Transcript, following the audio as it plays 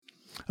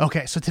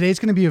Okay, so today's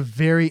going to be a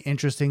very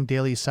interesting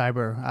Daily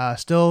Cyber.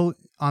 Still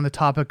on the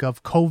topic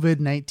of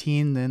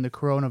COVID-19 and the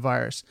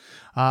coronavirus.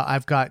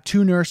 I've got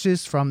two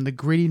nurses from the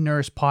Gritty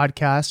Nurse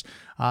podcast.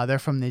 They're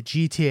from the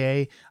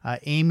GTA,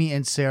 Amy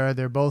and Sarah.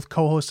 They're both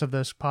co-hosts of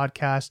this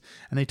podcast,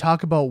 and they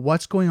talk about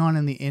what's going on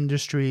in the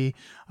industry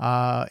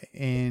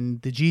in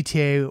the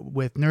GTA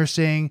with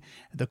nursing,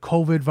 the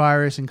COVID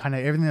virus, and kind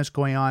of everything that's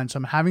going on. So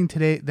I'm having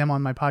them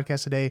on my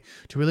podcast today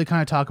to really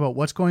kind of talk about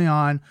what's going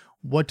on,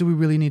 what do we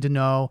really need to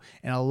know,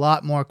 and a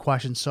lot more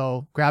questions.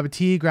 So grab a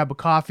tea, grab a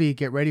coffee,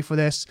 get ready for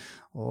this.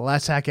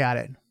 Let's hack at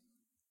it.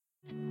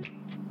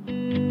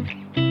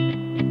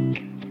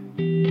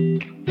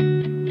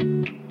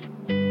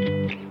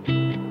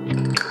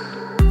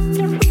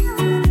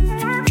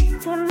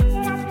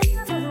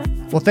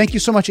 Well, thank you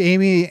so much,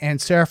 Amy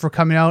and Sarah, for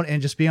coming out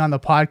and just being on the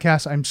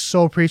podcast. I'm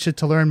so appreciative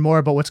to learn more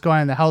about what's going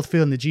on in the health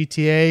field in the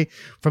GTA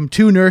from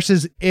two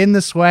nurses in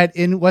the sweat,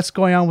 in what's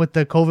going on with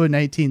the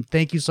COVID-19.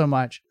 Thank you so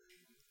much.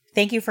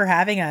 Thank you for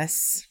having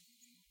us.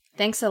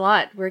 Thanks a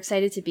lot. We're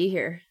excited to be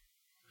here.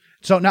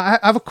 So now I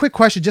have a quick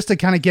question just to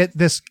kind of get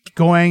this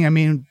going. I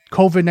mean,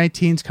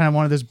 COVID-19 is kind of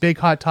one of those big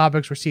hot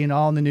topics we're seeing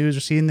all in the news,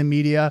 we're seeing in the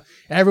media.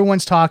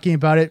 Everyone's talking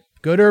about it,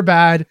 good or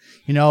bad.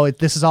 You know,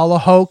 this is all a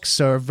hoax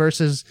or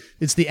versus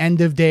it's the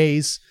end of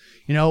days.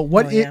 You know,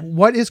 what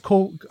is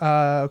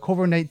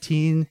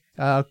COVID-19?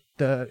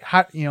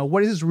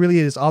 What is really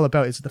is all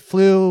about? Is it the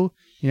flu?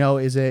 You know,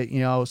 is it,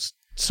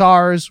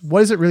 SARS?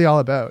 What is it really all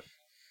about?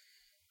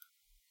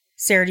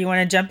 Sarah, do you want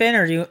to jump in,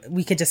 or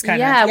we could just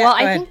kind of? Yeah, well,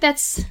 I think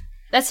that's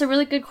a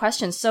really good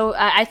question. So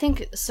I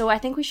think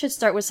we should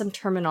start with some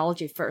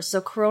terminology first.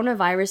 So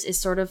coronavirus is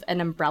sort of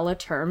an umbrella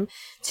term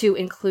to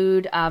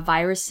include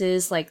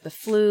viruses like the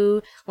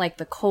flu, like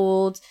the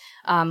cold,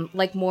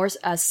 like more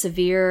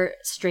severe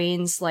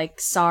strains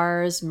like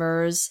SARS,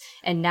 MERS,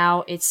 and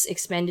now it's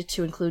expanded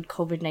to include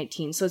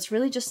COVID-19. So it's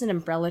really just an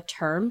umbrella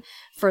term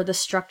for the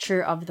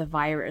structure of the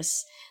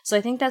virus. So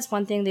I think that's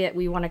one thing that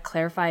we want to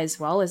clarify as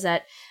well, is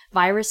that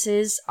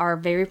viruses are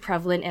very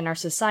prevalent in our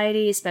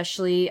society,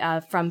 especially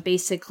from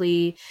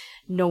basically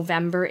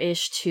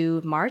November-ish to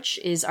March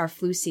is our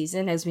flu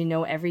season, as we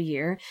know every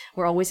year.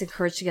 We're always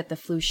encouraged to get the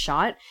flu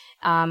shot.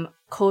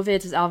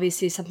 COVID is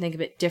obviously something a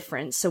bit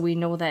different. So we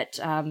know that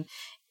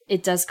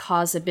it does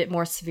cause a bit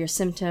more severe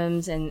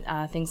symptoms and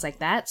things like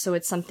that. So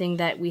it's something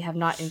that we have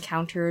not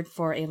encountered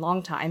for a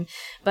long time.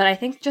 But I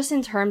think just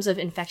in terms of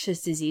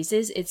infectious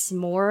diseases, it's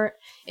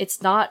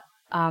not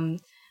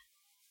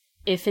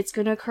if it's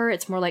going to occur,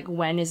 it's more like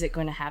when is it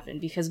going to happen?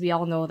 Because we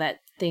all know that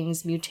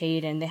things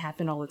mutate and they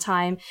happen all the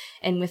time.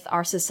 And with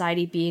our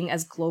society being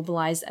as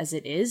globalized as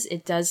it is,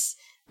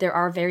 there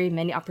are very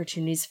many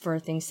opportunities for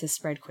things to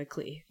spread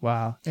quickly.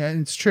 Wow. Yeah,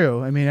 it's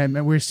true. I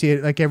mean, we see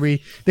it like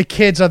the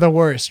kids are the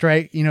worst,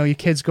 right? You know, your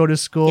kids go to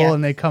school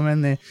and they come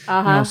in, they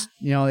have,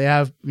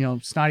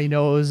 snotty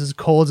noses,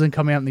 colds and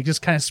coming out, and they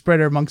just kind of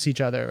spread it amongst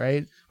each other,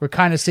 right? We're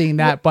kind of seeing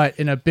that, but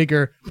in a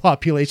bigger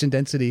population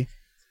density.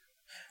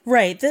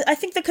 Right. I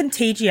think the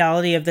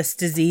contagiosity of this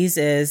disease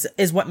is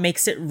what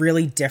makes it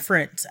really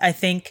different. I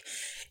think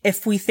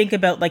if we think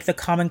about like the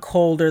common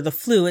cold or the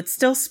flu, it's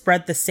still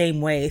spread the same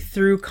way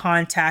through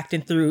contact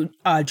and through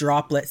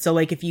droplets. So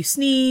like if you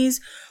sneeze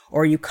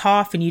or you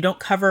cough and you don't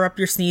cover up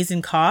your sneeze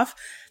and cough,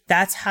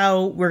 that's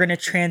how we're going to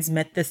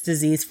transmit this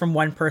disease from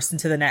one person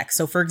to the next.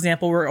 So for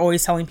example, we're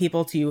always telling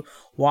people to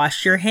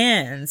wash your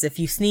hands. If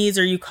you sneeze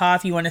or you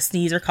cough, you want to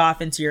sneeze or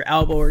cough into your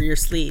elbow or your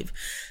sleeve.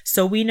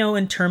 So we know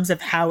in terms of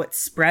how it's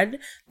spread,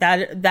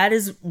 that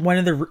is one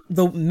of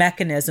the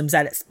mechanisms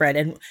that it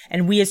spread.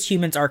 And we as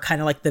humans are kind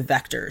of like the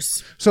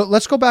vectors. So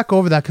let's go back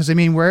over that, because I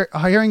mean, we're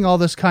hearing all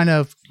this kind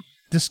of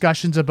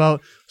discussions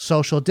about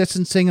social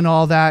distancing and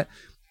all that.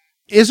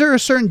 Is there a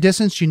certain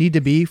distance you need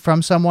to be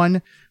from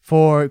someone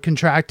for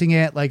contracting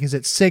it? Like, is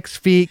it 6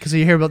 feet? Because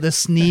you hear about this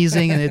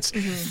sneezing and it's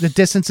the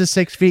distance is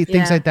 6 feet,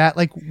 things like that.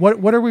 Like,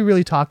 what are we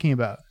really talking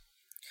about?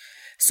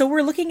 So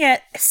we're looking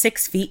at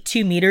 6 feet,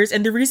 2 meters.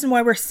 And the reason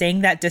why we're saying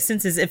that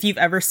distance is if you've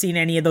ever seen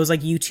any of those like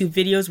YouTube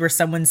videos where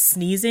someone's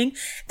sneezing,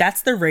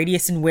 that's the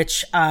radius in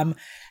which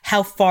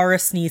how far a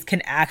sneeze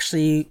can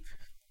actually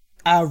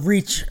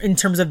reach in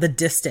terms of the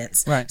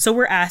distance. Right. So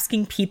we're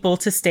asking people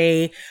to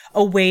stay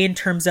away in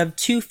terms of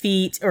 2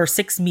 feet or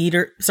 6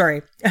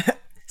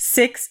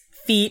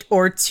 feet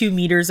or 2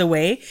 meters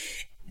away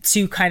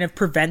to kind of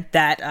prevent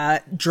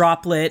that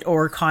droplet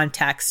or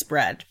contact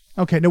spread.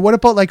 Okay. Now what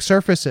about like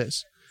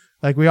surfaces?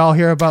 Like we all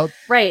hear about.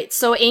 Right.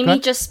 So Amy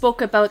just spoke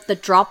about the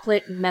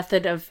droplet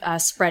method of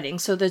spreading.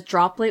 So there's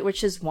droplet,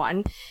 which is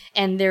one,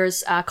 and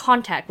there's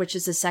contact, which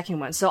is the second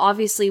one. So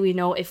obviously we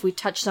know if we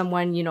touch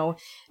someone,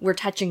 we're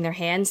touching their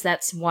hands.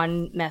 That's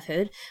one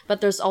method. But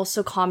there's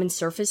also common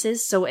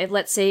surfaces. So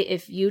let's say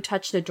if you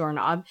touch the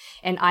doorknob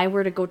and I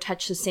were to go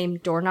touch the same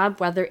doorknob,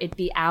 whether it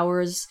be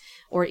hours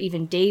or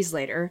even days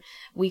later,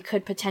 we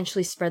could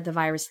potentially spread the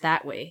virus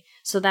that way.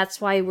 So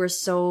that's why we're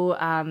so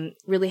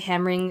really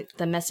hammering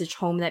the message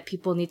home that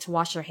people need to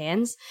wash their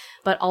hands,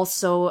 but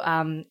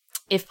also,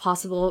 if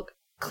possible,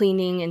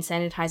 cleaning and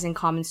sanitizing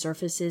common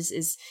surfaces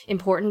is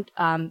important,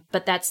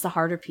 but that's the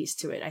harder piece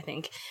to it, I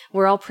think.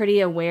 We're all pretty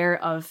aware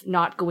of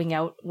not going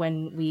out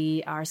when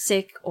we are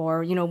sick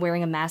or,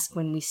 wearing a mask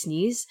when we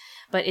sneeze,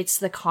 but it's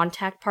the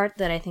contact part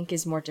that I think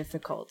is more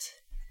difficult.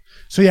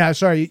 So yeah,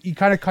 sorry, you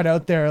kind of cut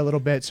out there a little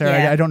bit,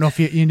 Sarah. Yeah. I don't know if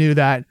you knew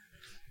that.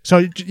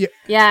 So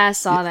yeah, I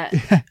saw that.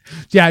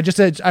 Yeah,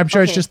 I'm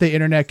sure it's just the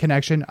internet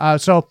connection.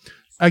 So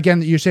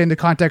again, you're saying the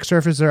contact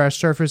surface, there are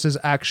surfaces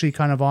actually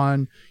kind of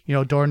on,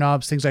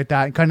 doorknobs, things like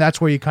that. And kind of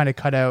that's where you kind of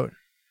cut out.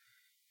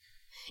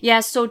 Yeah,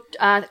 so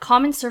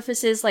common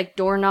surfaces like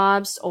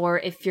doorknobs, or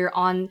if you're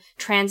on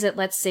transit,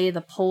 let's say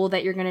the pole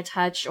that you're going to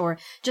touch, or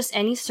just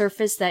any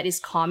surface that is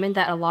common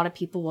that a lot of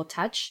people will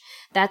touch,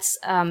 that's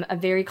a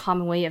very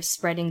common way of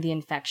spreading the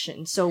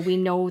infection. So we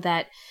know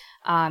that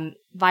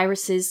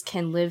viruses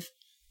can live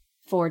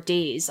for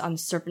days on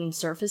certain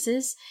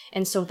surfaces.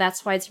 And so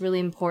that's why it's really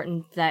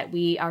important that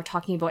we are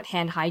talking about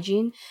hand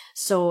hygiene.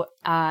 So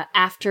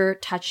after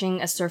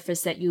touching a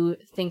surface that you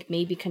think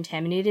may be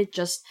contaminated,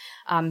 just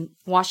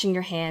washing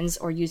your hands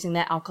or using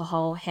that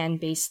alcohol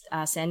hand-based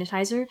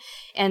sanitizer.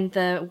 And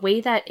the way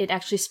that it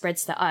actually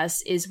spreads to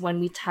us is when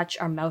we touch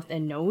our mouth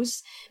and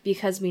nose,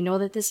 because we know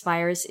that this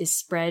virus is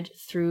spread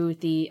through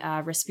the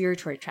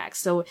respiratory tract.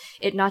 So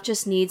it not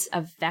just needs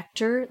a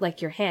vector like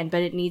your hand,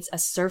 but it needs a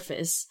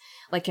surface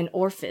like an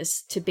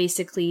orifice to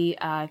basically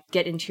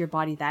get into your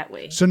body that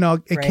way. So no,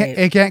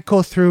 it can't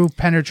go through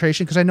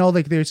penetration, because I know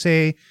like they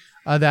say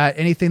that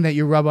anything that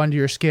you rub onto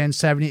your skin,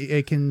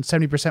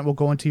 70% will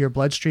go into your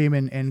bloodstream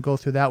and go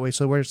through that way.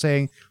 So we're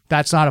saying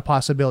that's not a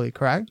possibility,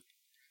 correct?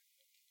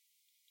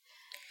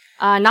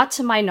 Not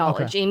to my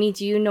knowledge. Okay. Amy,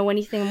 do you know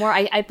anything more?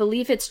 I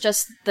believe it's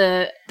just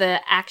the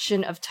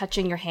action of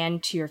touching your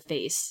hand to your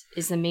face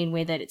is the main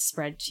way that it's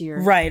spread to your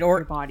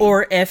your body.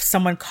 Or if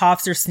someone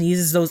coughs or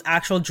sneezes, those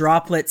actual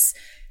droplets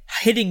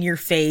hitting your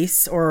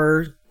face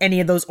or any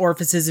of those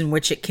orifices in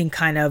which it can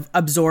kind of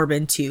absorb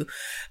into.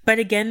 But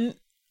again,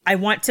 I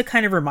want to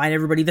kind of remind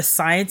everybody the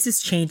science is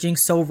changing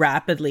so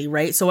rapidly,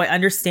 right? So I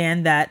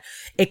understand that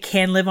it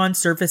can live on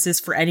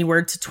surfaces for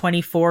anywhere to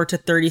 24 to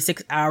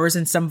 36 hours,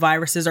 and some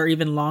viruses are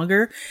even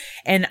longer.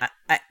 And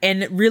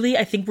really,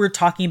 I think we're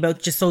talking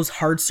about just those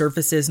hard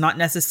surfaces, not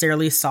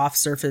necessarily soft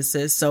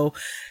surfaces. So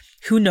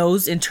who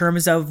knows in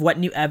terms of what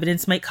new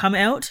evidence might come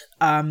out.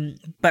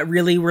 But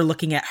really we're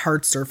looking at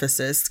hard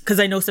surfaces, because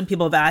I know some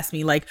people have asked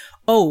me like,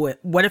 oh,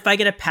 what if I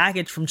get a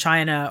package from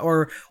China,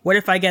 or what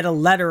if I get a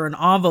letter, an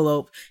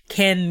envelope?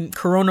 Can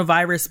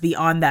coronavirus be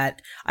on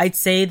that? I'd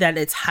say that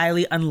it's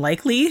highly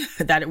unlikely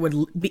that it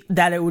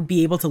would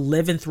be able to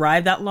live and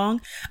thrive that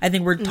long. I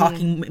think we're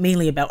talking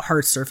mainly about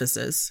hard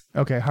surfaces.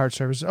 Okay, hard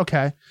surfaces.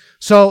 Okay.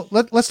 So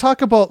let's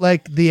talk about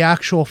like the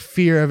actual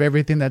fear of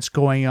everything that's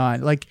going on.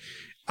 Like,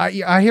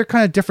 I hear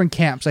kind of different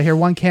camps. I hear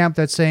one camp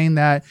that's saying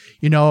that,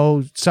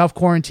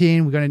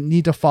 self-quarantine, we're going to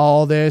need to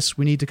follow this.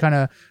 We need to kind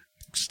of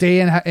stay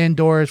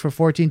indoors for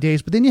 14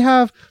 days. But then you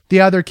have the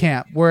other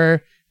camp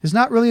where it's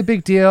not really a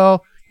big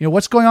deal.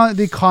 What's going on with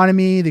the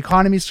economy? The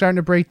economy is starting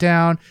to break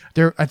down.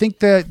 I think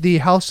that the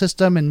health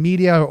system and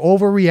media are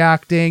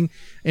overreacting.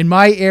 In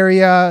my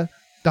area,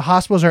 the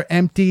hospitals are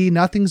empty.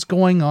 Nothing's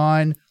going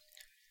on.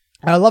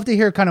 I'd love to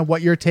hear kind of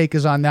what your take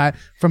is on that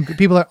from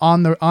people that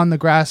are on the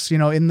grass, in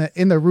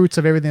the roots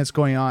of everything that's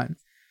going on.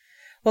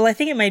 Well, I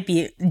think it might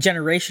be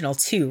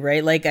generational too,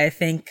 right? Like I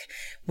think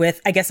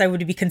I guess I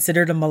would be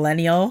considered a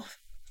millennial.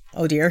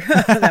 Oh dear,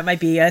 that might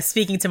be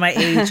speaking to my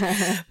age,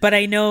 but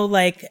I know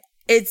like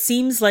it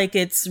seems like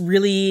it's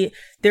really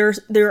there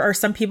are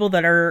some people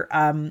that are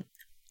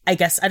I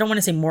guess I don't want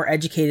to say more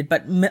educated,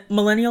 but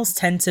millennials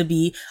tend to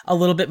be a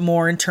little bit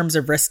more in terms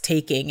of risk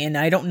taking. And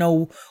I don't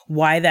know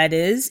why that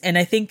is. And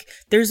I think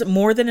there's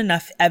more than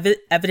enough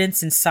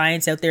evidence and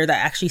science out there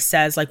that actually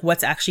says like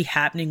what's actually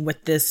happening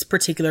with this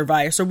particular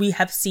virus. Or we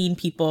have seen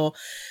people,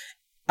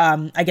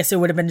 I guess it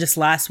would have been just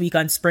last week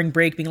on spring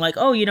break being like,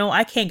 oh,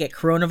 I can't get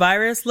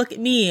coronavirus. Look at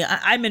me.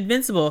 I'm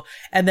invincible.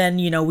 And then,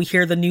 we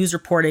hear the news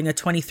reporting a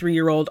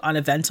 23-year-old on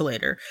a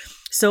ventilator.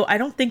 So I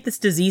don't think this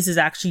disease is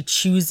actually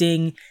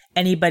choosing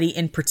anybody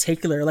in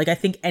particular. Like I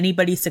think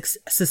anybody's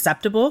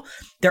susceptible.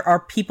 There are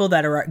people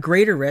that are at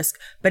greater risk,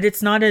 but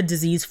it's not a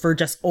disease for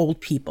just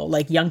old people.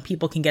 Like young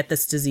people can get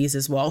this disease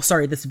as well.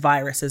 Sorry, this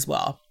virus as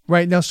well.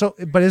 Right. Now,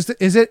 but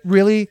is it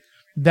really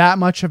that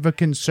much of a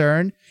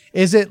concern?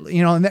 Is it,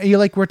 you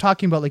like we're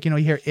talking about like, you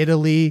hear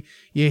Italy,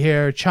 you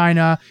hear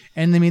China,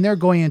 and I mean, they're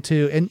going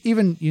into, and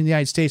even in the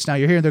United States now,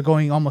 you're hearing they're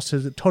going almost to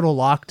the total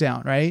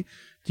lockdown, right?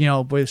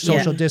 With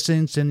social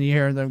distance, and you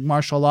hear the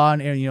martial law,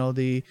 and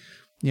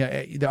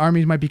the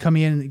armies might be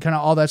coming in, and kind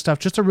of all that stuff,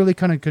 just to really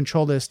kind of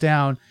control this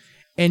down.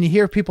 And you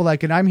hear people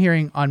like, and I'm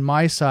hearing on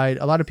my side,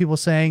 a lot of people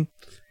saying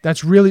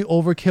that's really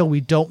overkill.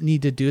 We don't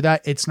need to do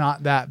that. It's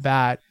not that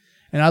bad.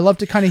 And I love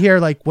to kind of hear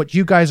like what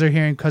you guys are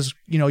hearing, because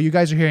you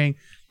guys are hearing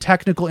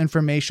technical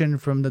information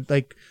from the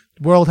like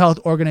World Health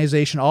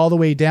Organization all the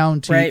way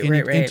down to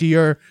into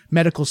your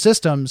medical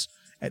systems.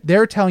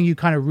 They're telling you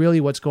kind of really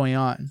what's going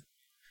on.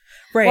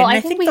 Right. Well, and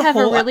I think we have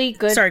a really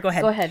good... Sorry, go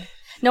ahead. Go ahead.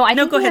 No, I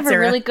think go we ahead, have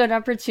Sarah. a really good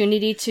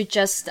opportunity to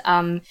just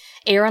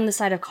err on the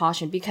side of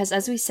caution because,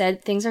 as we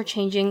said, things are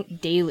changing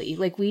daily.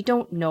 Like, we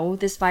don't know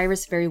this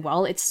virus very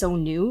well. It's so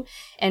new.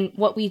 And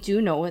what we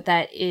do know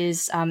that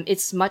is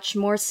it's much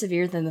more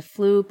severe than the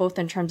flu, both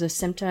in terms of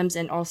symptoms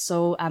and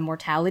also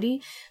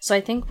mortality. So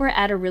I think we're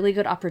at a really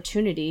good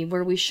opportunity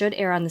where we should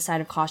err on the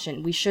side of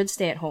caution. We should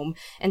stay at home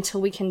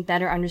until we can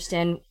better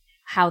understand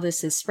how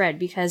this is spread,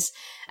 because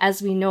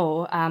as we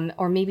know,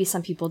 or maybe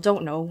some people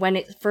don't know, when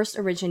it first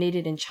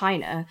originated in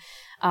China,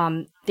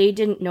 they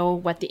didn't know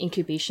what the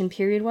incubation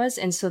period was.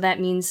 And so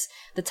that means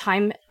the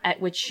time at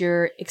which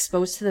you're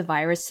exposed to the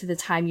virus to the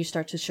time you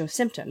start to show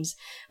symptoms,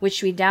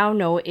 which we now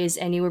know is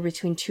anywhere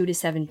between 2 to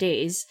 7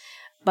 days,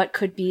 but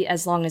could be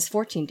as long as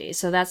 14 days.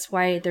 So that's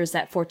why there's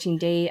that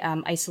 14-day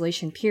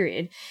isolation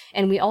period.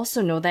 And we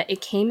also know that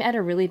it came at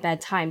a really bad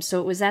time. So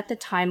it was at the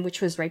time,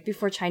 which was right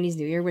before Chinese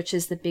New Year, which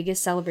is the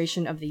biggest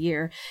celebration of the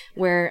year,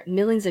 where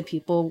millions of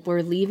people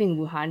were leaving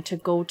Wuhan to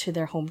go to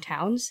their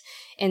hometowns.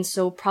 And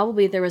so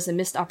probably there was a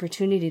missed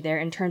opportunity there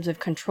in terms of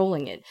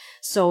controlling it.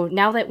 So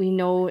now that we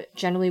know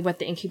generally what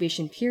the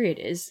incubation period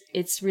is,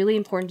 it's really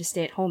important to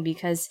stay at home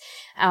because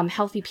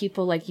healthy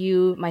people like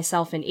you,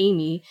 myself, and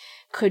Amy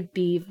could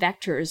be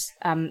vectors.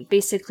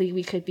 Basically,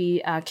 we could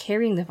be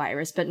carrying the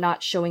virus, but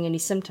not showing any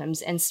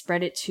symptoms and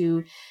spread it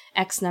to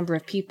X number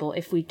of people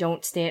if we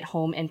don't stay at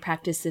home and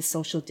practice this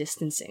social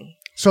distancing.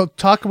 So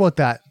talk about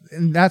that.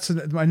 And that's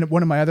one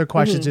of my other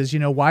questions is,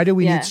 why do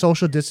we need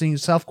social distancing,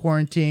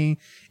 self-quarantine?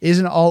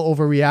 Isn't all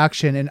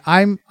overreaction? And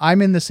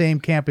I'm in the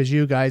same camp as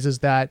you guys, is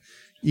that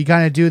you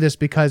kind of do this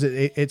because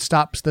it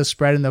stops the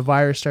spread and the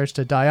virus starts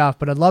to die off.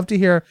 But I'd love to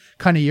hear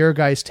kind of your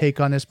guys' take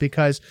on this,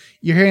 because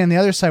you're hearing on the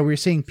other side where you're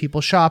seeing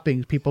people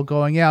shopping, people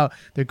going out,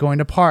 they're going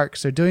to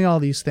parks, they're doing all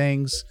these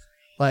things.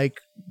 Like,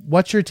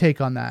 what's your take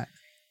on that?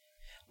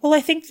 Well, I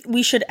think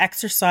we should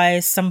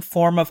exercise some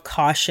form of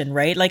caution,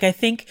 right? Like, I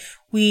think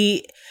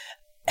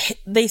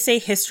they say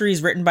history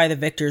is written by the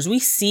victors. We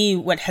see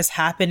what has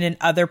happened in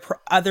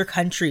other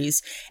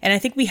countries. And I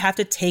think we have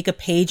to take a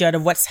page out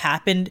of what's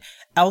happened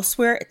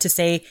elsewhere to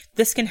say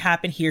this can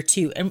happen here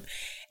too.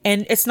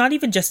 And it's not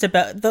even just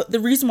about the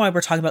reason why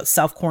we're talking about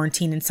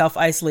self-quarantine and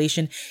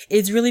self-isolation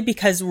is really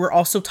because we're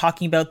also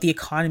talking about the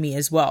economy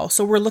as well.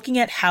 So we're looking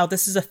at how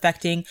this is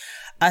affecting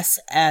us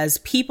as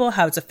people,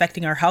 how it's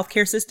affecting our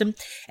healthcare system,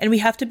 and we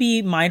have to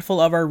be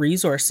mindful of our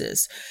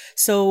resources.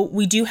 So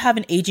we do have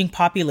an aging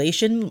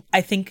population.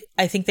 I think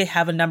they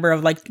have a number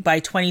of, like, by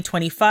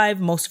 2025,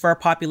 most of our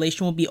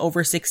population will be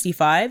over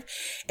 65.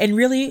 And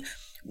really,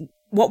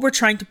 what we're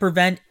trying to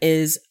prevent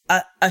is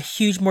a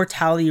huge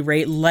mortality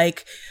rate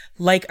like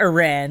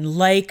Iran,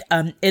 like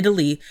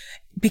Italy,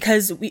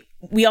 because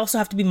we also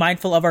have to be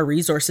mindful of our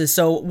resources.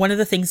 So one of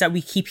the things that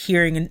we keep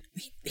hearing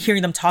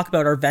them talk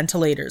about are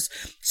ventilators.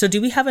 So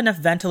do we have enough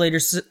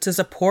ventilators to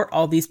support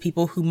all these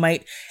people who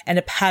might end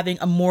up having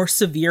a more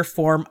severe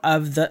form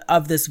of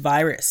this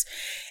virus?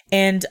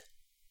 And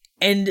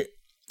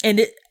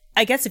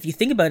I guess if you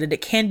think about it,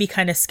 it can be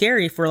kind of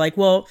scary if we're like,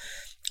 well,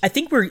 I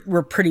think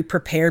we're pretty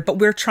prepared, but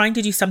we're trying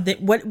to do something.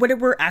 What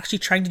we're actually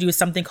trying to do is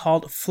something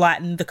called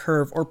flatten the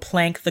curve or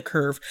plank the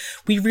curve.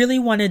 We really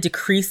want to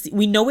decrease.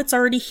 We know it's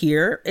already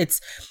here.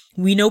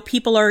 We know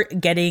people are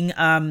getting,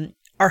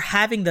 are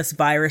having this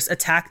virus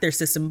attack their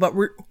system, but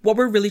what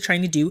we're really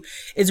trying to do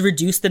is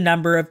reduce the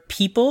number of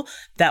people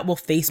that will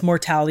face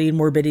mortality and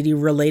morbidity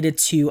related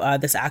to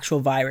this actual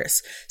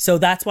virus. So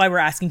that's why we're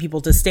asking people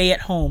to stay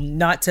at home,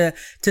 not to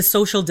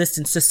social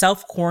distance, to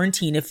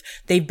self-quarantine if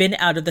they've been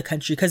out of the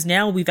country. Because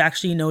now we've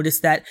actually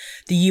noticed that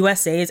the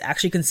USA is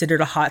actually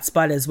considered a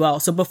hotspot as well.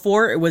 So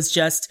before it was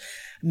just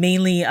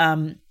mainly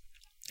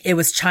it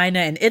was China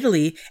and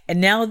Italy, and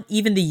now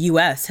even the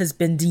U.S. has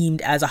been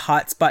deemed as a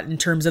hotspot in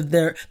terms of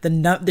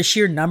the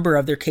sheer number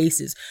of their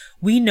cases.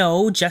 We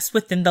know just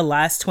within the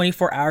last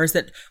 24 hours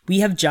that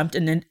we have jumped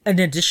an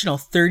additional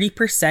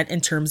 30%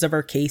 in terms of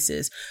our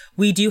cases.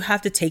 We do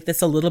have to take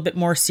this a little bit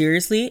more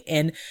seriously,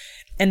 and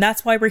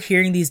that's why we're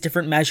hearing these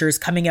different measures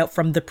coming out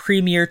from the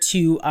premier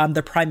to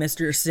the prime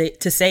minister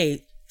to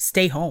say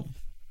stay home.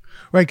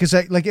 Right, because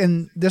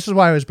and this is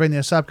why I was bringing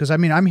this up, because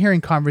I'm hearing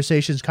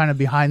conversations kind of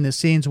behind the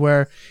scenes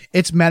where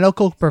it's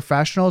medical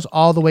professionals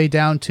all the way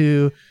down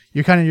to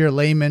your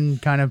layman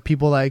kind of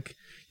people, like,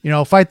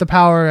 fight the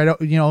power, I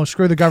don't,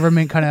 screw the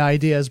government kind of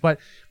ideas. But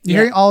you're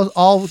hearing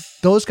all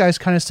those guys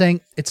kind of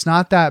saying it's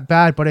not that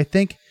bad. But I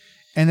think,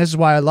 and this is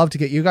why I love to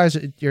get you guys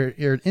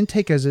your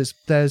intake as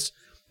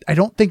I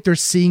don't think they're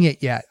seeing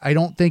it yet. I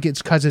don't think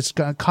it's because it's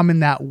gonna come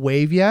in that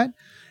wave yet.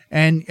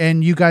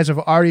 And you guys have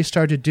already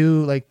started to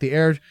do, like, the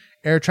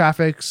air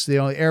traffics,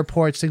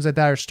 airports, things like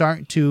that are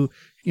starting to,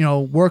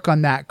 work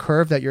on that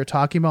curve that you're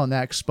talking about and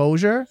that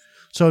exposure.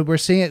 So we're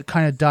seeing it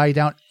kind of die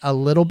down a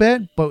little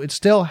bit, but it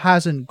still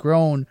hasn't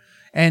grown.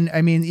 And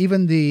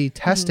even the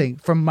testing,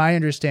 from my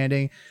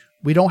understanding,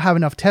 we don't have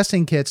enough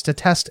testing kits to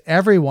test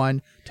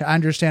everyone to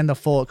understand the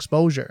full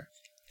exposure.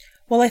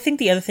 Well, I think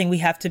the other thing we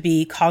have to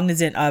be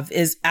cognizant of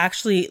is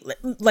actually,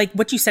 like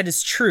what you said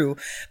is true,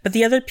 but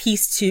the other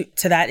piece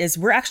to that is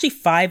we're actually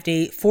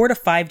 4 to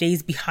 5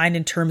 days behind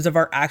in terms of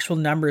our actual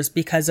numbers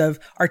because of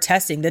our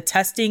testing. The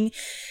testing,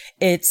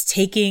 it's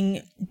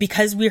taking,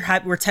 because we're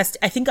testing,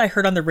 I think I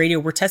heard on the radio,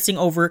 we've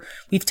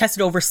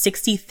tested over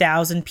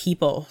 60,000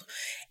 people.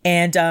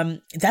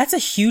 And that's a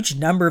huge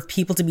number of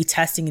people to be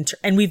testing.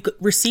 And we've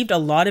received a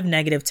lot of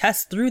negative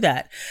tests through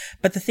that.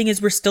 But the thing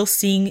is, we're still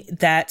seeing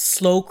that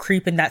slow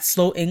creep and that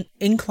slow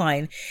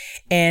incline.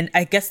 And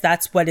I guess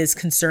that's what is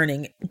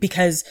concerning,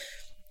 because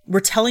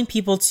we're telling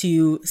people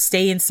to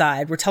stay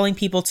inside. We're telling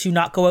people to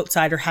not go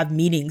outside or have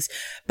meetings.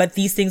 But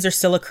these things are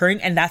still occurring.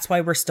 And that's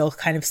why we're still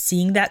kind of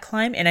seeing that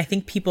climb. And I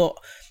think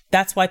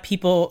that's why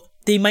people,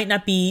 they might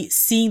not be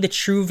seeing the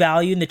true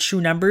value and the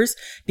true numbers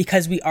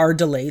because we are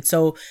delayed.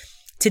 So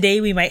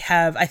today we might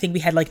have, I think we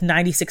had like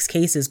 96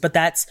 cases, but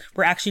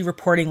we're actually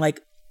reporting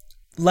like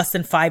less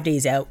than 5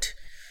 days out.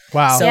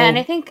 Wow. Yeah, and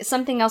I think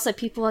something else that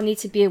people need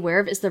to be aware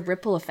of is the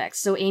ripple effects.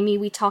 So, Amy,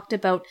 we talked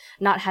about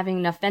not having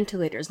enough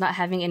ventilators, not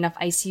having enough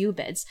ICU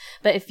beds.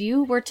 But if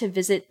you were to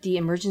visit the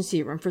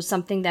emergency room for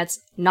something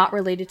that's not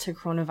related to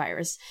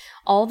coronavirus,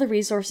 all the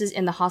resources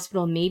in the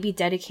hospital may be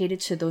dedicated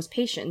to those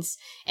patients.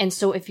 And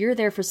so if you're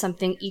there for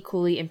something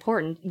equally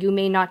important, you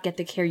may not get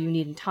the care you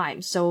need in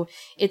time. So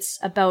it's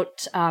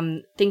about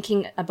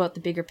thinking about the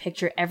bigger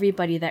picture.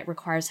 Everybody that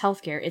requires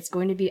healthcare, it's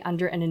going to be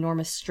under an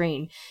enormous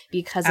strain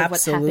because of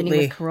what's happening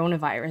with coronavirus.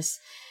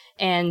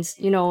 And,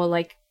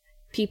 like,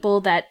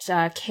 people that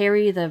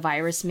carry the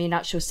virus may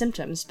not show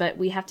symptoms, but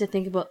we have to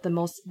think about the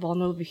most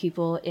vulnerable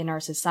people in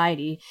our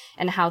society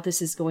and how this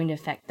is going to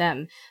affect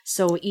them.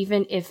 So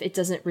even if it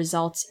doesn't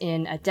result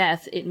in a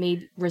death, it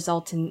may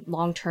result in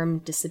long-term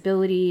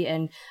disability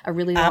and a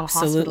really long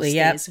hospital stay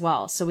as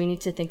well. So we need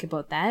to think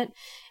about that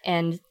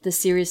and the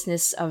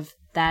seriousness of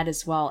that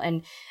as well.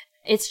 And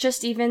it's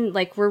just even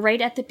like we're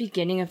right at the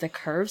beginning of the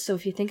curve. So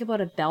if you think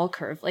about a bell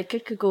curve, like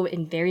it could go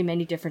in very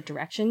many different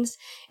directions.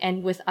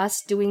 And with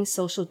us doing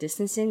social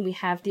distancing, we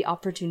have the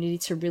opportunity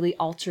to really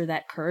alter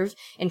that curve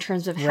in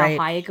terms of how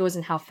high it goes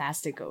and how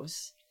fast it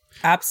goes.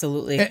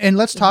 Absolutely. And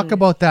let's talk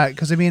about that,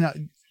 because I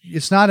mean,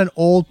 it's not an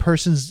old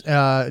person's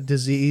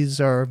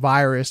disease or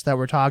virus that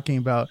we're talking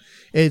about.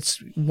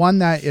 It's one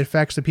that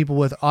affects the people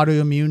with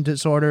autoimmune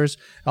disorders.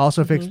 It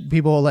also affects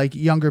people like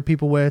younger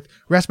people with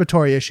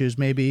respiratory issues,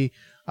 maybe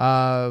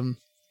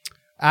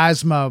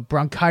asthma,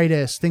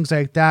 bronchitis, things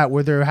like that,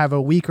 where they have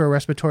a weaker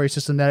respiratory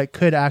system that it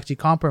could actually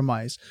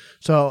compromise.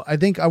 So I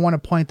think I want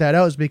to point that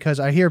out is because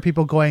I hear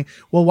people going,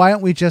 well, why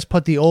don't we just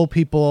put the old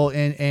people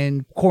in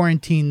and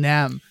quarantine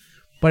them?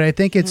 But I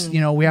think it's,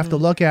 we have to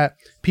look at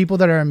people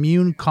that are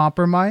immune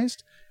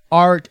compromised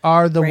are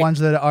the ones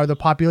that are the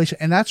population.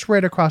 And that's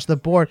right across the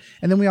board.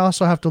 And then we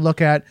also have to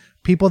look at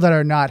people that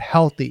are not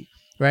healthy,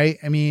 right?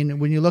 I mean,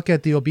 when you look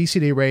at the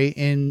obesity rate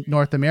in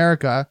North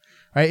America,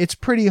 right, it's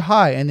pretty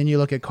high. And then you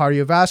look at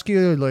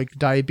cardiovascular, like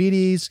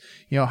diabetes,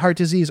 heart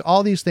disease,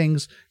 all these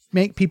things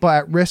make people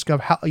at risk of,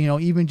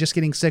 even just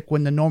getting sick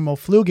when the normal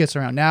flu gets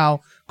around.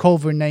 Now,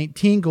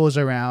 COVID-19 goes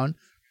around,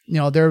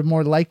 they're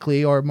more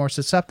likely or more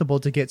susceptible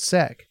to get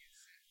sick.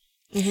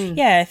 Mm-hmm.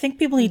 Yeah, I think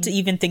people need to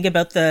even think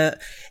about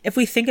if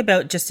we think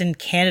about just in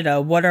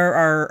Canada, what are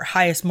our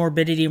highest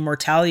morbidity and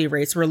mortality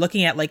rates? We're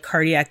looking at like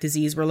cardiac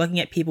disease. We're looking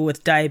at people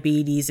with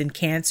diabetes and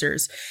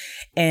cancers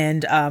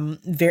and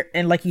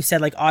like you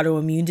said, like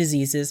autoimmune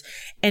diseases.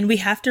 And we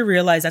have to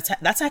realize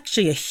that's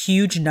actually a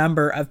huge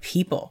number of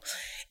people.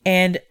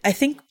 And I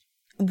think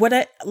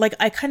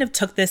I kind of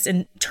took this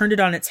and turned it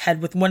on its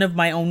head with one of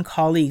my own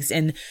colleagues,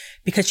 and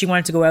because she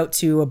wanted to go out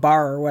to a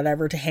bar or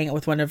whatever to hang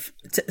out with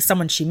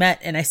someone she met.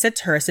 And I said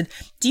to her,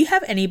 do you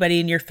have anybody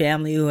in your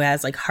family who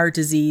has like heart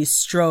disease,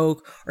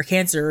 stroke, or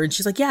cancer? And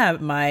she's like, yeah,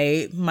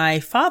 my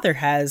father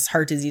has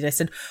heart disease. I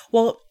said,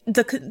 well,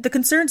 the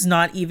concern's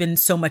not even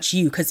so much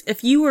you, because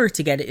if you were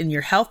to get it and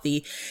you're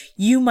healthy,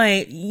 you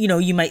might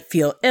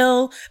feel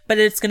ill, but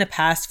it's going to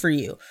pass for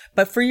you.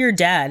 But for your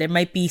dad, it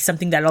might be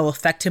something that'll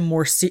affect him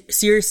more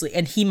seriously,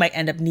 and he might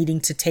end up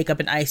needing to take up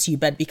an ICU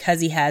bed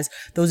because he has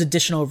those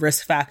additional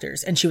risk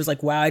factors. And she was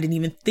like, wow, I didn't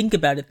even think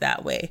about it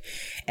that way.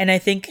 And I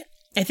think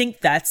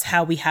that's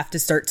how we have to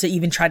start to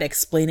even try to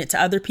explain it to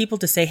other people,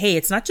 to say, hey,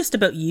 it's not just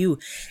about you.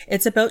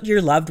 It's about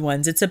your loved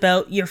ones. It's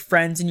about your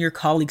friends and your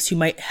colleagues who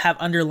might have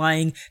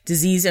underlying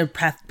disease and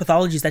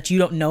pathologies that you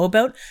don't know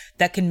about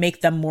that can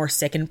make them more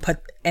sick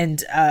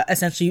and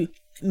essentially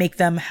make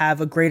them have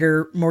a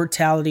greater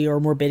mortality or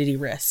morbidity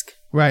risk.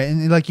 Right.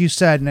 And like you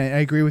said, and I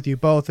agree with you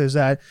both, is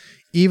that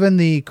even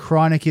the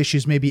chronic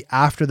issues may be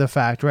after the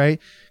fact, right?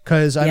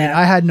 Because I mean,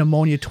 I had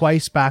pneumonia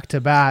twice back to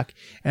back,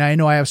 and I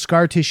know I have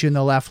scar tissue in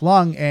the left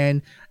lung,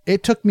 and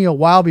it took me a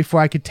while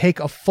before I could take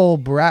a full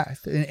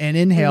breath and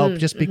inhale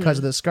just because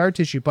of the scar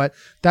tissue. But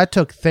that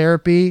took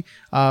therapy,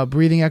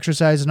 breathing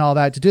exercise, and all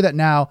that to do that.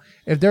 Now,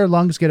 if their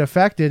lungs get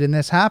affected and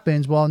this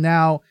happens, well,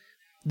 now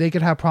they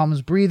could have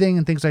problems breathing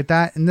and things like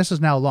that. And this is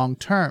now long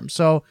term.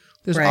 So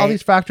there's all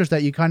these factors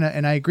that you kind of,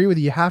 and I agree with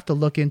you, you have to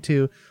look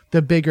into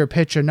the bigger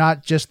picture,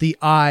 not just the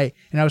I.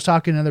 And I was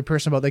talking to another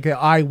person about like the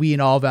I, we,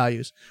 and all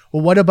values.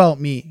 Well, what about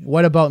me?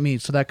 What about me?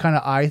 So that kind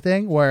of I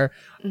thing where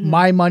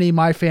my money,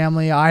 my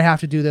family, I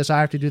have to do this,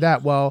 I have to do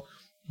that. Well,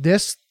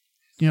 this,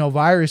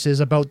 virus is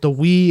about the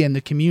we and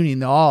the community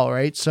and the all,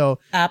 right? So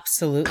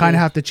absolutely kind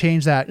of have to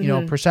change that,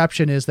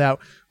 perception is that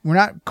we're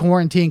not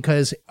quarantined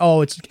because,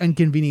 it's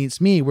inconvenienced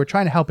me. We're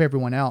trying to help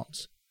everyone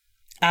else.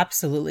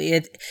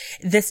 Absolutely.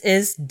 This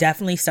is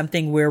definitely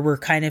something where we're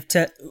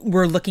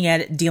we're looking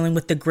at it dealing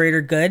with the greater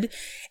good.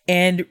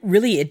 And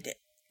really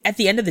at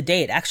the end of the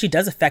day, it actually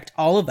does affect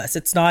all of us.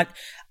 It's not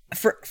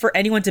for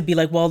anyone to be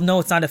like, well, no,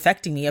 it's not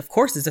affecting me. Of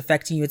course it's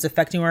affecting you. It's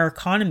affecting our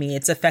economy.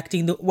 It's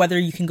affecting whether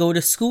you can go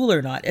to school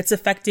or not. It's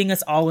affecting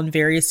us all in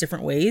various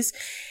different ways.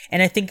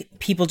 And I think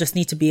people just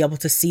need to be able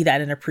to see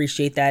that and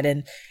appreciate that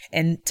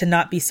and to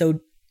not be so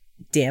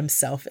damn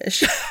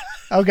selfish.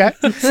 Okay.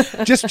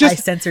 Just I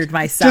censored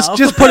myself.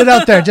 Just put it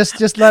out there.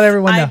 Just let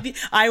everyone know.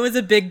 I was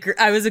a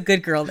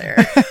good girl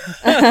there.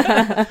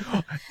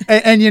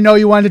 and you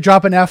wanted to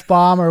drop an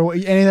F-bomb or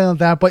anything like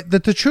that. But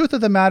the truth of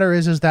the matter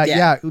is that,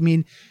 I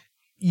mean,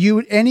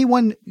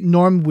 anyone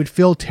Norm would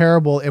feel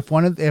terrible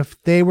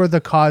if they were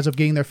the cause of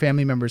getting their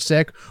family members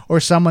sick or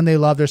someone they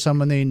loved or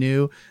someone they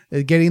knew,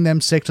 getting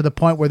them sick to the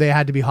point where they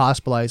had to be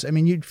hospitalized. I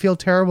mean, you'd feel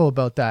terrible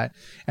about that.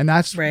 And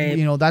that's,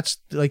 that's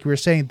like we were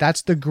saying,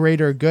 that's the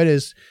greater good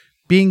is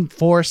being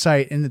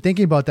foresight and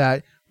thinking about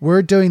that.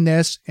 We're doing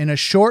this in a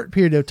short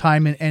period of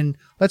time. And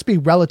let's be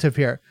relative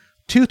here.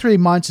 2-3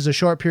 months is a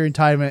short period of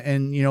time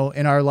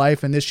in our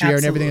life and this year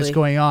and everything that's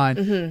going on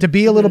to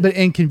be a little bit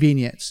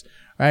inconvenienced.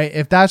 Right.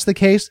 If that's the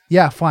case,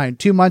 yeah, fine.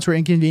 2 months we're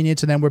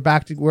inconvenienced and then we're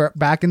back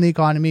in the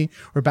economy.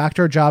 We're back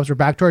to our jobs. We're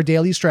back to our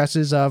daily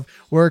stresses of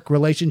work,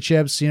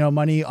 relationships,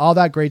 money, all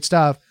that great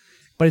stuff.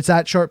 But it's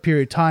that short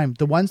period of time.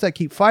 The ones that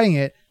keep fighting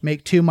it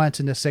make 2 months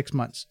into 6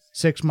 months,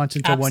 6 months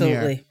into 1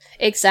 year.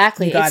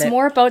 Exactly. It's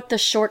more about the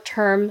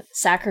short-term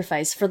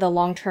sacrifice for the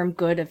long-term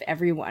good of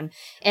everyone.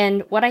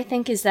 And what I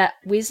think is that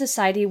we as a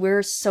society,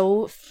 we're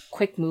so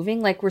quick moving,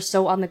 like we're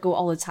so on the go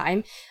all the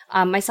time,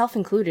 myself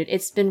included.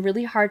 It's been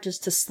really hard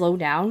just to slow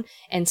down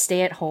and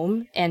stay at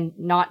home and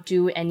not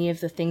do any of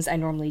the things I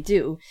normally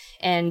do.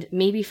 And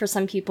maybe for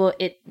some people,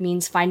 it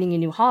means finding a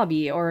new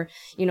hobby or,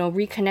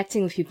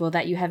 reconnecting with people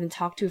that you haven't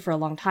talked to for a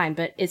long time.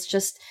 But it's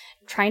just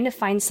trying to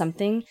find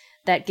something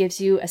that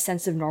gives you a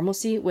sense of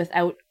normalcy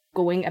without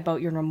going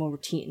about your normal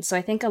routine. So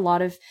I think a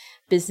lot of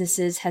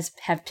businesses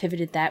have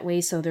pivoted that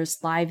way. So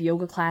there's live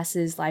yoga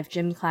classes, live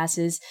gym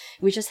classes.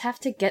 We just have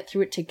to get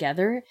through it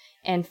together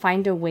and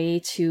find a way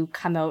to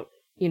come out,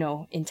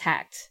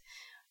 intact.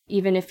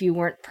 Even if you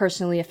weren't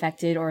personally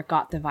affected or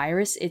got the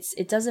virus,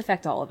 it does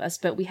affect all of us,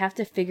 but we have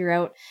to figure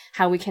out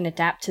how we can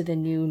adapt to the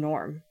new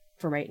norm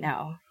for right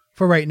now.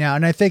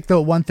 And I think the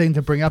one thing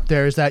to bring up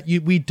there is that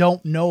we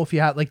don't know if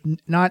you have, like,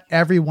 not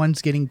everyone's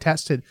getting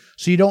tested.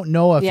 So you don't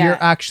know if you're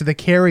actually the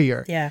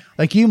carrier. Yeah.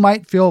 Like you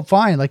might feel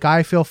fine. Like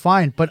I feel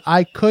fine, but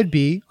I could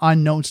be,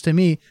 unknowns to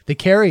me, the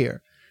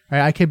carrier.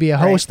 Right? I could be a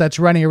host that's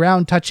running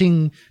around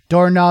touching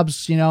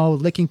doorknobs,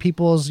 licking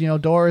people's,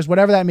 doors,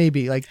 whatever that may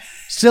be, like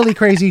silly,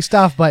 crazy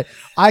stuff. But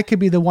I could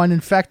be the one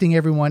infecting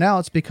everyone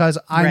else because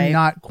I'm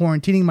not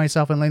quarantining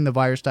myself and letting the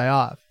virus die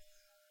off.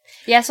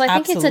 Yeah, so I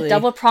think it's a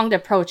double-pronged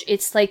approach.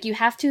 It's like you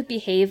have to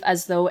behave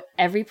as though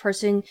every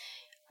person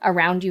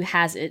around you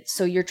has it.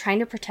 So you're trying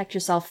to protect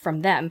yourself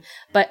from them,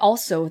 but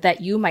also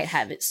that you might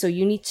have it. So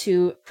you need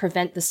to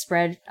prevent the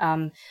spread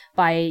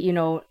by,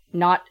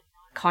 not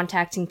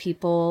contacting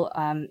people,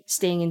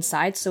 staying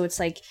inside. So it's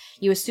like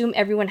you assume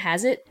everyone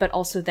has it, but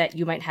also that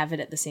you might have it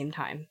at the same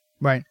time.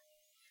 Right.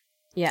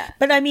 Yeah.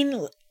 But I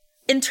mean,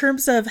 in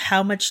terms of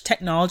how much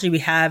technology we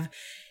have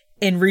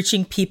in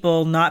reaching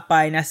people, not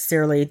by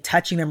necessarily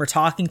touching them or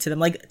talking to them.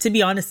 Like, to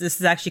be honest, this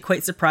is actually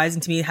quite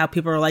surprising to me how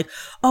people are like,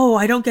 oh,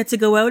 I don't get to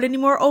go out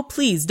anymore. Oh,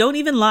 please don't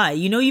even lie.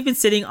 You've been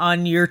sitting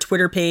on your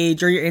Twitter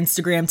page or your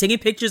Instagram taking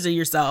pictures of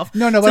yourself.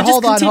 No, but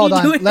hold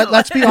on.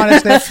 Let's be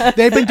honest.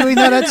 They've been doing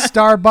that at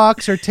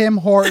Starbucks or Tim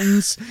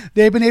Hortons.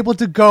 They've been able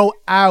to go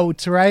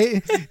out,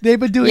 right? They've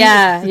been doing it.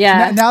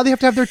 Yeah. Now they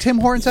have to have their Tim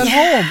Hortons at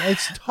home.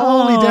 It's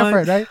totally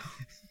different, right?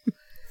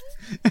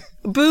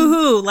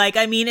 Boo-hoo. Like,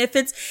 I mean, if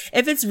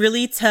it's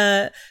really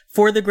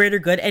for the greater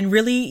good and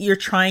really you're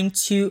trying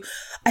to,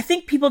 I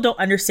think people don't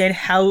understand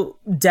how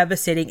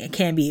devastating it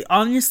can be.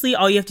 Honestly,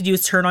 all you have to do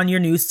is turn on your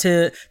news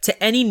to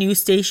any news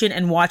station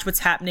and watch what's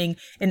happening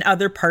in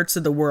other parts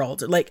of the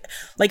world.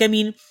 I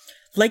mean,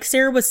 like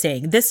Sarah was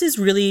saying, this is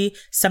really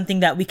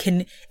something that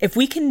if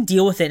we can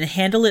deal with it and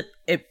handle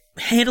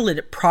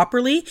it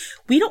properly,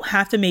 we don't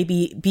have to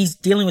maybe be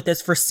dealing with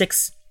this for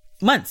 6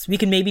 months. We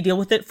can maybe deal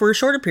with it for a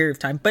shorter period of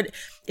time. But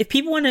if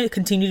people want to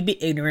continue to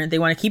be ignorant, they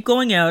want to keep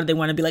going out, they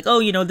want to be like,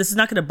 oh, this is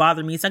not going to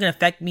bother me, it's not going to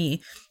affect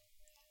me,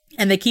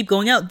 and they keep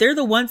going out, they're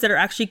the ones that are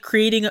actually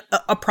creating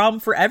a problem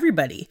for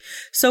everybody.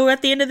 So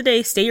at the end of the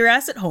day, stay your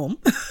ass at home,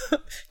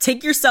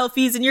 take your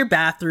selfies in your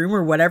bathroom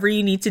or whatever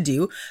you need to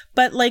do.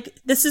 But like,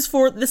 this is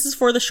for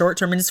the short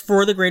term and it's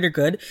for the greater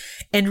good.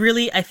 And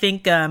really, I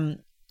think,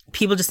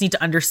 people just need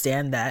to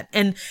understand that.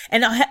 And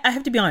I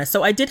have to be honest.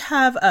 So I did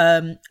have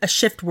a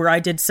shift where I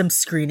did some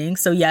screening.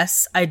 So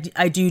yes, I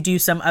do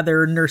some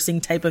other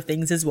nursing type of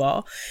things as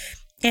well.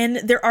 And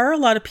there are a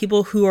lot of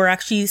people who are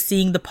actually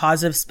seeing the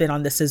positive spin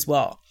on this as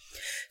well.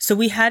 So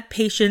we had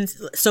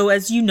patients. So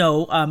as you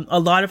know, a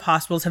lot of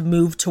hospitals have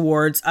moved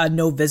towards a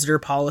no visitor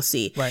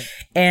policy. Right.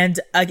 And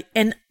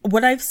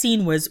what I've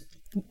seen was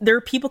there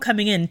are people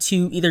coming in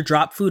to either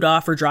drop food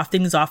off or drop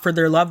things off for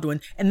their loved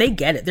one, and they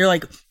get it. They're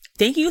like,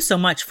 thank you so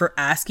much for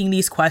asking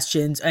these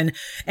questions and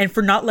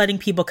for not letting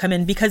people come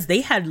in because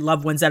they had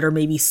loved ones that are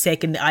maybe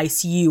sick in the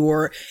ICU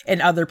or in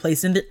other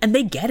places, and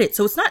they get it.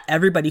 So it's not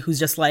everybody who's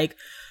just like,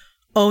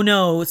 oh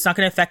no, it's not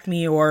going to affect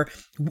me, or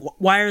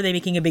why are they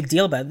making a big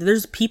deal about it?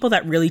 There's people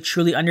that really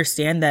truly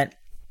understand that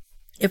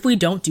if we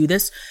don't do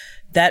this,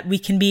 that we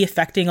can be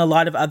affecting a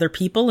lot of other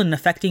people and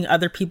affecting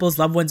other people's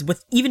loved ones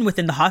even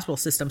within the hospital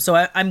system.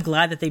 So I'm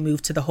glad that they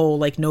moved to the whole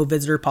like no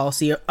visitor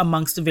policy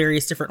amongst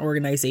various different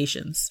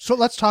organizations. So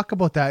let's talk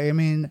about that. I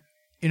mean,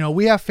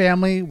 we have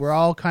family. We're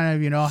all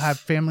kind of, have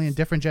family in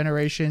different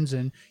generations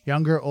and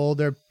younger,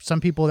 older, some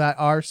people that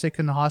are sick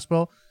in the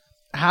hospital.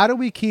 How do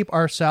we keep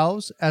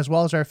ourselves as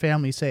well as our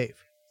family safe?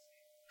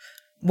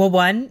 Well,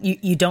 one,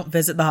 you don't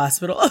visit the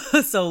hospital.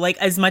 So like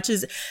as much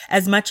as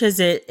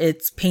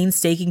it's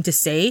painstaking to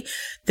say,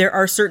 there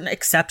are certain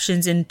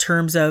exceptions in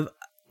terms of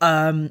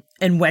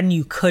and when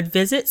you could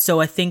visit.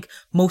 So I think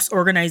most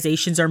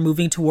organizations are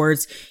moving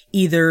towards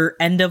either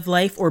end of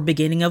life or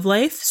beginning of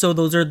life. So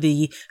those are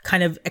the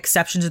kind of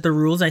exceptions of the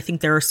rules. I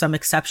think there are some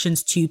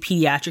exceptions to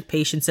pediatric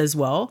patients as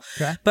well.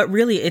 Okay. But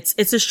really it's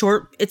a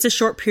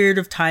short period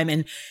of time,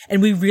 and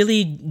we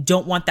really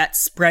don't want that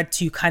spread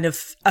to kind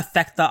of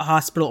affect the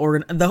hospital or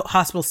the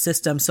hospital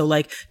system. So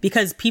like,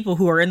 because people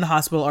who are in the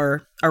hospital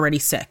are already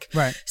sick.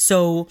 Right.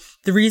 So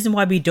the reason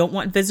why we don't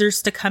want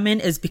visitors to come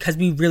in is because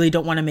we really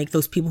don't want to make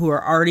those people who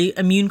are already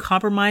immune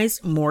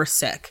compromised more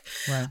sick.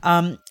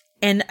 Right.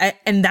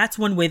 And that's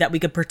one way that we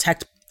could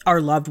protect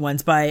our loved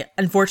ones by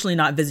unfortunately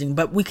not visiting,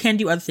 but we can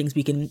do other things.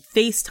 We can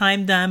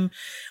FaceTime them.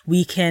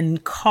 We can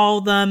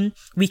call them.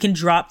 We can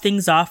drop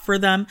things off for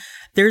them.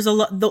 There's a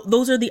lot.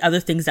 Those are the other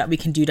things that we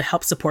can do to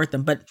help support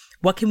them. But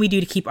what can we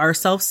do to keep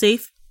ourselves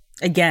safe?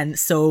 Again,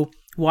 so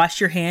wash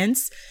your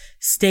hands,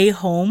 stay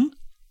home.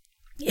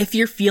 If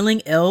you're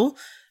feeling ill,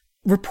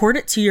 report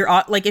it to your,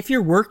 like if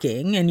you're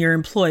working and you're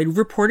employed,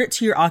 report it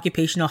to your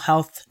occupational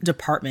health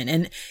department.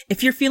 And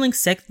if you're feeling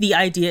sick, the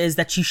idea is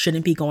that you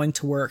shouldn't be going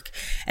to work.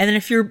 And then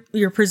if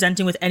you're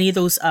presenting with any of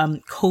those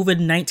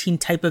COVID-19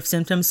 type of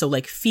symptoms, so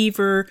like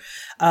fever,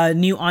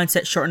 new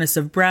onset shortness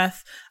of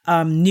breath,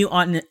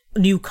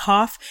 new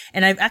cough,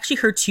 and I've actually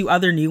heard two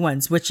other new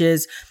ones, which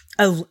is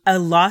a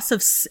loss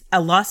of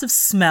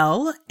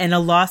smell and a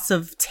loss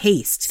of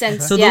taste.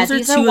 So those are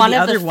two of the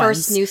other ones.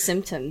 First new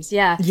symptoms.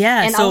 Yeah.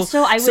 Yeah. And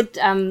also I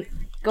would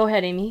go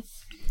ahead, Amy.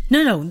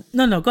 No,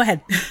 go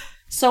ahead.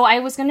 So I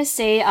was going to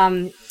say,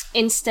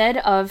 instead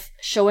of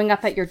showing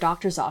up at your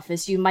doctor's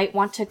office, you might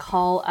want to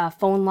call a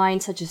phone line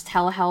such as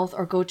telehealth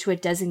or go to a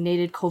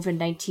designated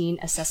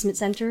COVID-19 assessment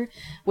center,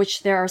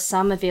 which there are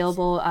some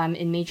available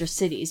in major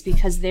cities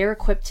because they're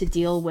equipped to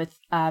deal with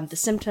the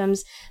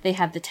symptoms. They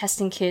have the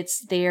testing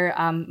kits. They're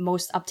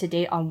most up to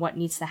date on what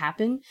needs to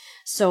happen.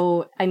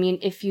 So, I mean,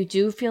 if you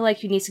do feel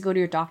like you need to go to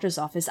your doctor's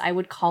office, I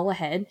would call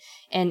ahead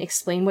and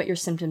explain what your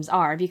symptoms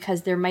are,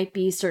 because there might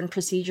be certain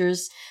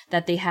procedures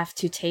that they have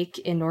to take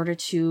in order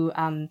to,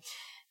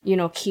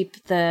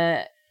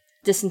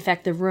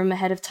 disinfect the room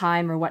ahead of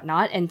time or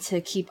whatnot, and to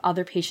keep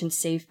other patients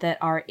safe that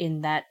are in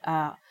that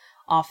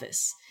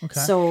office. Okay.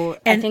 So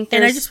I think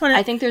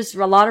there's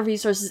a lot of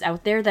resources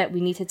out there that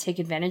we need to take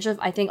advantage of.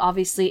 I think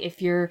obviously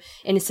if you're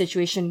in a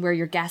situation where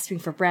you're gasping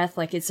for breath,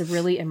 like it's a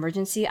really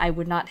emergency, I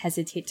would not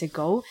hesitate to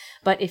go.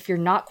 But if you're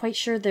not quite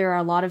sure, there are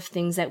a lot of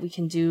things that we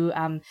can do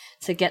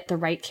to get the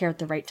right care at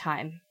the right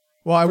time.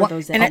 Well, I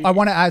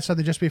want to add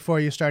something just before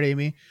you start,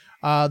 Amy.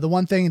 The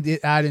one thing to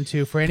add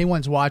into for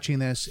anyone's watching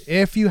this,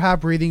 if you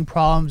have breathing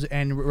problems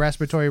and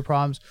respiratory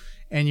problems,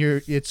 and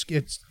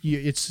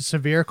it's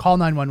severe, call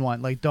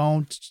 911. Like,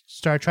 don't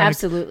start trying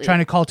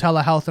to call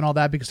telehealth and all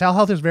that, because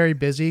telehealth is very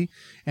busy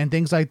and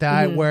things like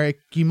that, where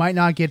you might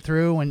not get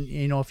through. And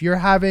if you're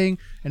having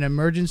an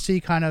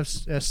emergency kind of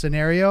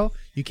scenario,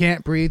 you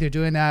can't breathe, you're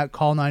doing that,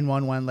 call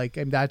 911. Like,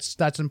 and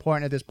that's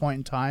important at this point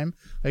in time.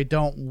 Like,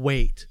 don't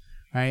wait.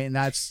 Right. And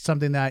that's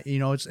something that,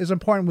 it's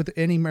important with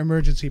any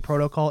emergency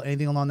protocol,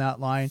 anything along that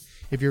line.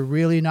 If you're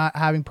really not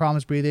having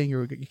problems breathing,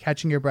 you're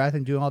catching your breath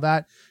and doing all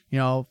that,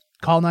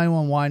 call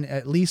 911.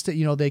 At least,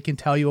 they can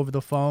tell you over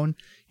the phone,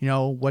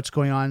 what's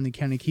going on, and they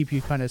can keep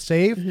you kind of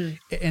safe.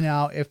 Mm-hmm. And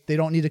now if they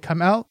don't need to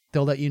come out,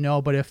 they'll let you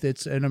know. But if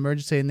it's an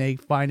emergency and they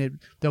find it,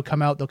 they'll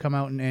come out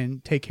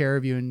and take care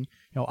of you, and,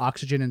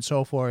 oxygen and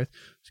so forth.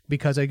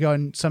 Because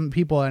again, some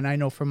people, and I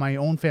know from my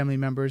own family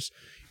members,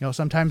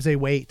 sometimes they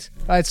wait.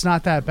 It's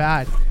not that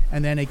bad.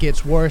 And then it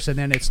gets worse. And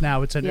then it's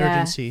an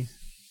urgency.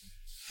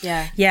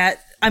 Yeah. Yeah.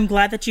 I'm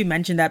glad that you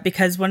mentioned that,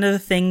 because one of the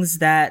things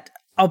that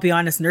I'll be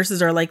honest,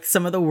 nurses are like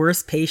some of the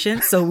worst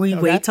patients. So we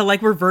wait till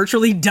like we're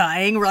virtually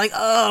dying. We're like,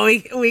 oh,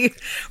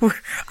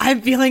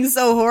 I'm feeling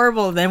so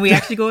horrible. Then we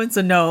actually go in.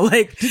 So no,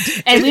 like,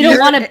 and we don't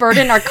want to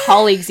burden our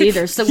colleagues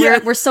either. So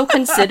we're so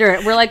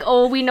considerate. We're like,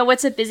 oh, we know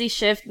it's a busy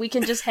shift. We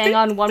can just hang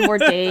on one more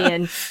day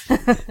and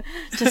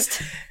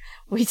just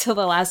wait till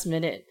the last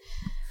minute.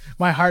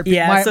 My heart,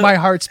 my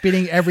heart's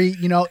beating every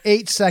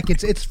 8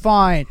 seconds. It's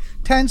fine.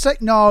 10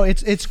 seconds. No,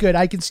 it's good.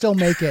 I can still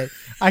make it.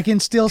 I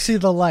can still see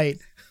the light.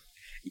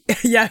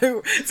 Yeah,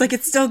 it's like,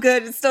 it's still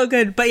good. It's still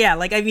good. But yeah,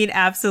 like, I mean,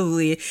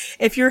 absolutely.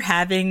 If you're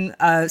having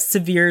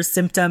severe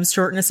symptoms,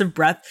 shortness of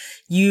breath,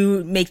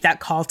 you make that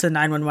call to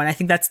 911. I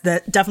think that's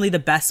definitely the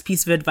best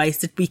piece of advice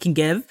that we can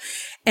give.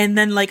 And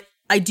then, like,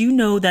 I do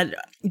know that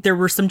there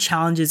were some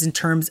challenges in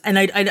terms, and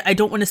I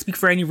don't want to speak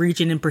for any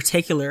region in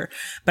particular,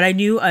 but I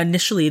knew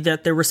initially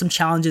that there were some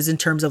challenges in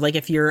terms of, like,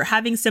 if you're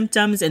having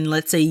symptoms and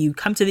let's say you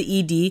come to the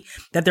ED,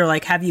 that they're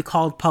like, have you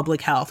called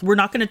public health? We're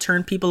not going to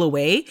turn people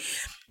away.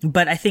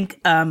 But I think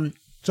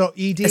so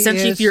ED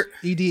essentially is, if you're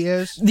ED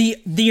is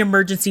the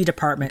emergency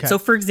department. Okay. So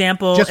for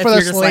example, just if for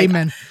you're the just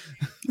layman.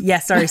 Like, yeah,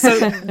 sorry. So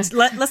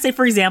let's say,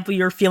 for example,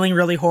 you're feeling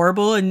really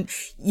horrible and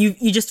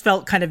you just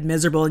felt kind of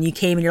miserable and you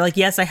came and you're like,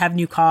 yes, I have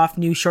new cough,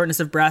 new shortness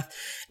of breath,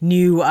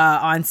 new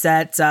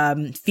onset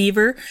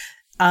fever.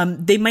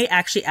 They might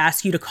actually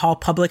ask you to call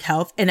public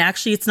health. And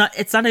actually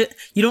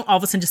you don't all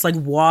of a sudden just like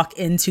walk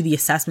into the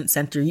assessment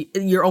center.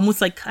 You're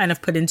almost like kind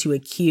of put into a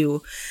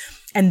queue.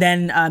 And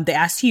then they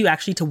ask you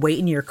actually to wait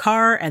in your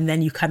car, and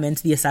then you come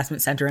into the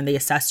assessment center and they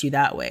assess you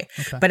that way.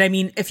 Okay. But I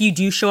mean, if you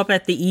do show up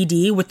at the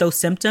ED with those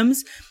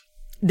symptoms,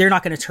 they're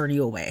not going to turn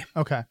you away.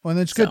 Okay. Well,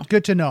 that's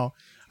good to know.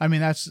 I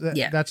mean,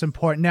 that's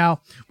important.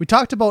 Now, we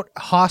talked about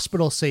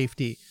hospital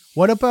safety.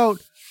 What about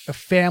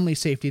family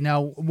safety?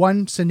 Now,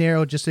 one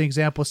scenario, just an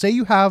example, say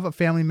you have a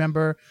family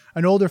member,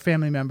 an older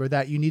family member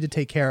that you need to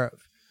take care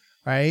of,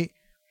 right?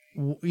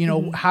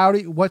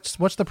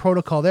 What's the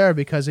protocol there?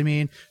 Because I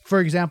mean, for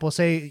example,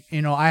 say,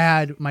 I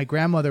had my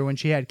grandmother when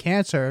she had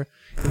cancer.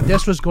 If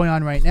this was going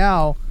on right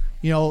now,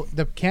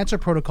 the cancer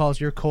protocols,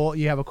 you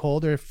have a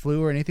cold or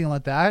flu or anything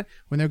like that,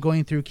 when they're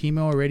going through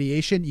chemo or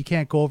radiation, you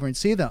can't go over and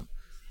see them.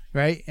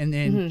 Right. And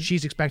then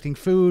she's expecting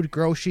food,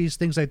 groceries,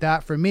 things like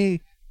that. For me,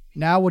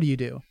 now what do you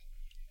do?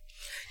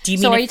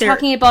 So are you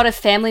talking about a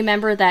family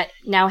member that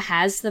now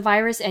has the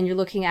virus and you're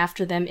looking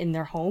after them in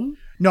their home?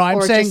 No,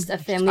 I'm saying just a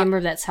family member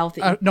that's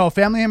healthy. No, a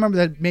family member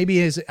that maybe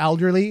is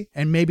elderly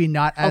and maybe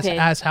not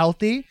as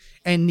healthy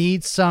and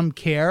needs some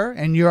care,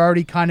 and you're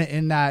already kind of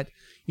in that,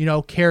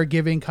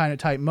 caregiving kind of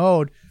type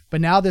mode.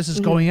 But now this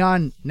is going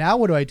on. Now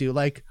what do I do?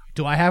 Like,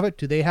 do I have it?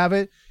 Do they have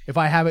it? If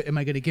I have it, am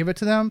I going to give it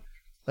to them?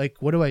 Like,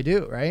 what do I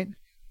do? Right?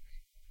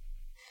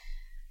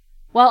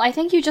 Well, I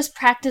think you just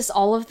practice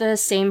all of the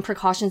same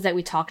precautions that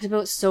we talked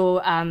about.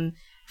 So,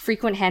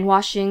 frequent hand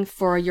washing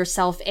for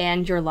yourself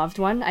and your loved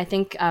one. I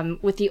think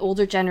with the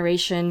older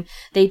generation,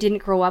 they didn't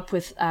grow up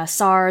with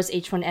SARS,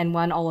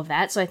 H1N1, all of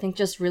that. So I think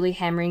just really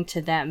hammering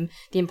to them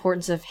the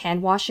importance of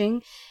hand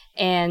washing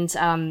and,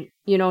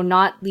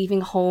 not leaving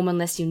home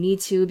unless you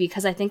need to,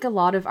 because I think a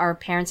lot of our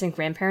parents and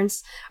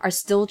grandparents are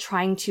still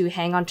trying to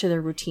hang on to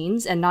their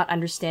routines and not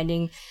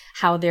understanding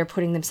how they're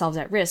putting themselves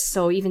at risk.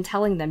 So even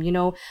telling them,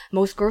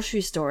 most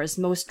grocery stores,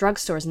 most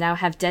drugstores now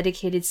have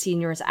dedicated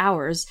seniors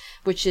hours,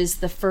 which is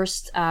the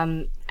first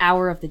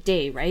hour of the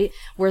day, right?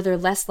 Where they're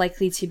less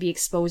likely to be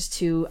exposed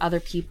to other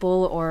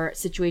people or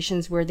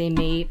situations where they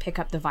may pick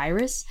up the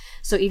virus.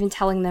 So even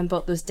telling them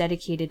about those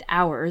dedicated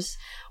hours,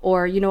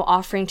 or,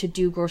 offering to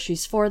do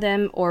groceries for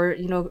them, or,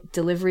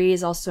 delivery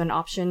is also an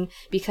option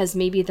because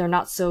maybe they're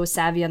not so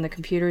savvy on the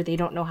computer. They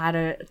don't know how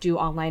to do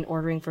online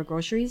ordering for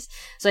groceries.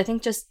 So I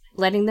think just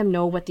letting them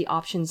know what the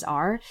options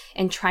are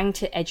and trying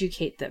to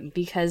educate them,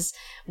 because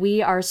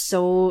we are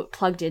so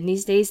plugged in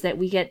these days that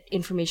we get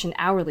information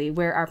hourly,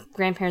 where our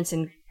grandparents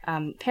and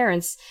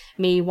parents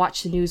may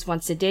watch the news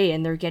once a day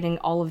and they're getting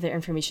all of their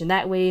information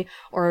that way.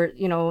 Or,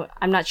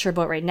 I'm not sure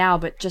about right now,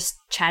 but just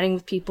chatting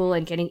with people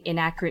and getting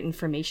inaccurate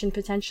information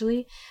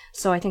potentially.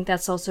 So I think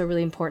that's also a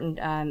really important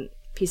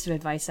piece of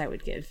advice I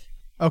would give.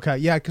 Okay,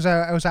 yeah, because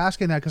I was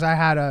asking that because I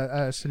had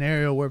a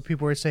scenario where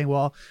people were saying,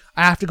 well,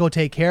 I have to go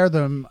take care of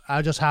them.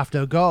 I just have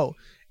to go.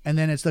 And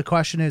then the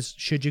question is,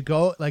 should you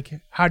go? Like,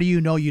 how do you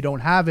know you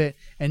don't have it?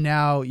 And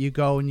now you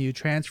go and you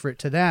transfer it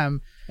to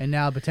them. And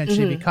now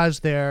potentially because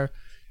they're,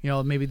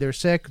 maybe they're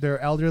sick, they're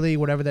elderly,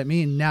 whatever that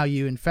means, now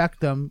you infect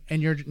them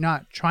and you're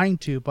not trying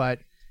to, but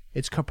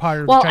it's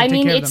part of trying to take care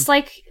of them. It's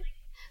like...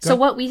 So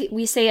what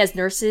we say as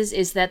nurses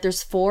is that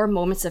there's 4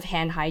 moments of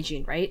hand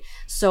hygiene, right?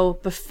 So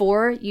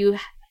before you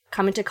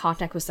come into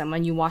contact with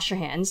someone, you wash your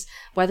hands,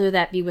 whether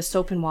that be with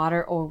soap and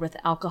water or with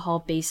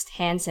alcohol-based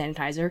hand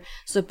sanitizer.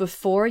 So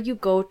before you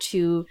go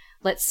to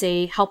let's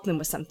say, help them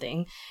with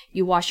something,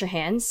 you wash your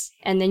hands,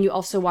 and then you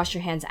also wash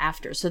your hands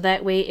after. So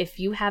that way, if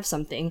you have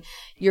something,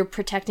 you're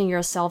protecting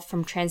yourself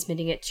from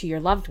transmitting it to your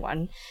loved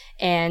one.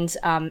 And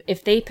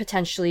if they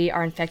potentially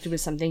are infected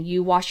with something,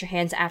 you wash your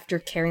hands after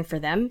caring for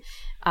them,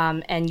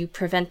 and you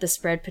prevent the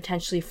spread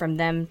potentially from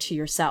them to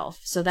yourself.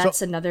 So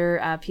that's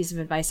another piece of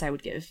advice I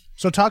would give.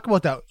 So talk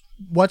about that.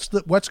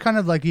 What's kind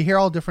of like, you hear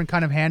all different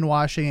kind of hand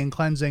washing and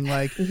cleansing,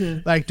 like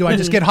like, do I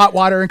just get hot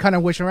water and kind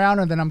of wish around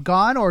and then I'm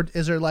gone, or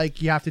is there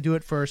like you have to do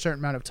it for a certain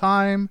amount of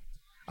time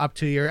up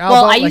to your elbow?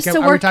 Well, I used used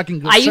to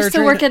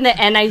work in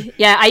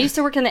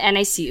the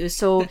NICU.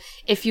 So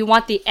if you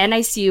want the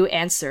NICU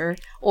answer,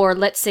 or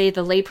let's say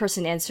the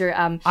layperson answer,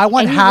 I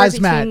want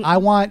hazmat. I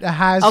want a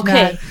hazmat.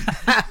 Okay.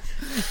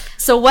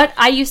 So what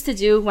I used to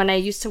do when I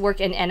used to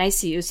work in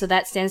NICU, so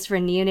that stands for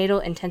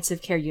Neonatal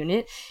Intensive Care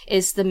Unit,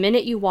 is the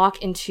minute you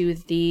walk into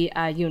the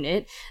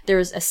unit,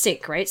 there's a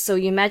sink, right? So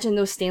you imagine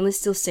those stainless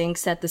steel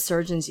sinks that the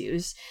surgeons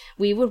use.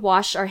 We would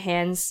wash our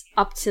hands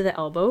up to the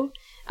elbow.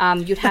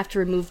 You'd have to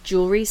remove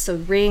jewelry, so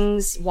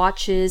rings,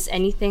 watches,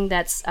 anything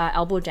that's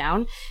elbow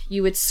down.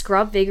 You would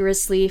scrub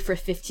vigorously for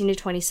 15 to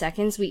 20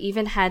 seconds. We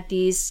even had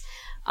these...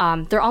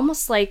 they're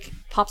almost like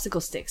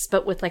popsicle sticks,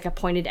 but with like a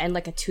pointed end,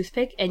 like a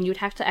toothpick, and you'd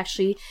have to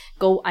actually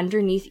go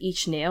underneath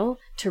each nail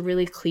to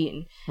really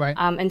clean. Right.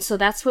 And so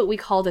that's what we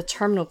call the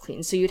terminal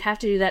clean. So you'd have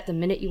to do that the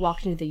minute you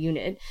walked into the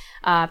unit.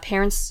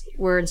 Parents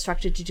were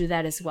instructed to do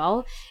that as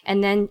well.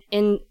 And then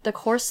in the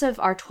course of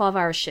our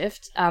 12-hour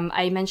shift,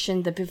 I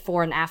mentioned the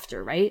before and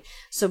after, right?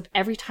 So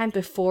every time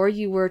before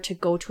you were to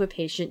go to a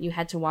patient, you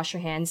had to wash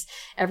your hands.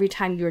 Every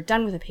time you were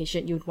done with a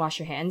patient, you would wash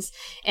your hands.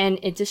 And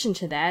in addition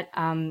to that,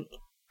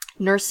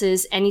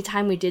 nurses,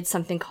 anytime we did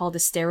something called a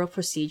sterile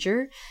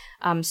procedure,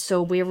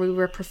 so where we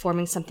were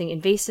performing something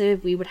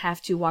invasive, we would have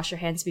to wash our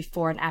hands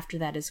before and after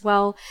that as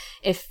well.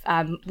 If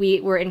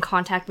we were in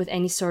contact with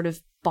any sort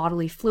of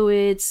bodily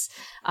fluids,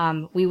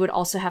 we would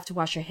also have to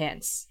wash our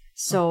hands.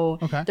 So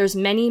there's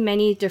many,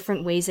 many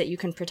different ways that you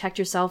can protect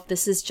yourself.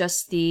 This is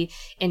just the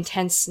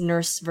intense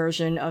nurse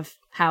version of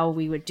how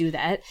we would do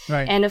that.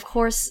 Right. And of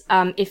course,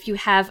 if you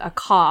have a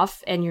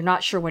cough and you're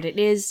not sure what it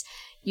is,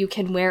 you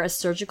can wear a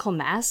surgical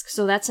mask.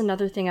 So that's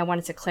another thing I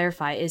wanted to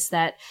clarify, is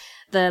that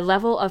the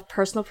level of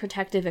personal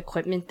protective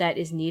equipment that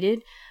is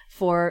needed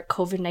for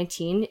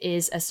COVID-19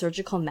 is a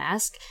surgical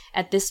mask.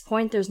 At this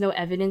point, there's no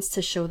evidence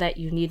to show that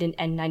you need an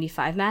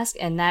N95 mask,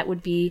 and that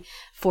would be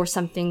for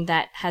something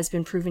that has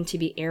been proven to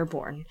be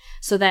airborne.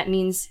 So that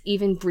means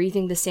even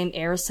breathing the same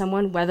air as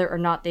someone, whether or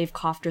not they've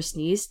coughed or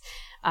sneezed,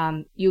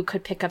 you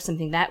could pick up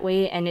something that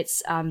way. And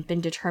it's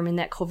been determined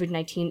that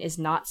COVID-19 is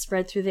not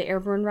spread through the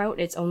airborne route.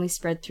 It's only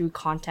spread through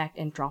contact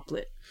and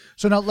droplet.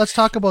 So now let's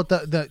talk about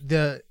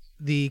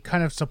the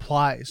kind of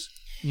supplies.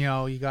 You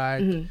know, you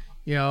got, you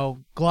know,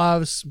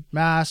 gloves,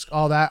 masks,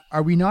 all that.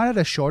 Are we not at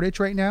a shortage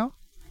right now?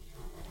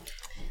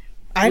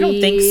 I don't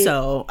think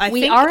so.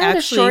 We are at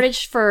a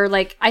shortage for,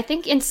 like, I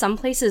think in some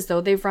places, though,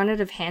 they've run out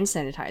of hand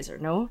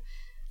sanitizer, no?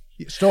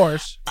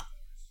 Stores.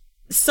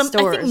 I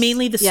think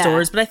mainly the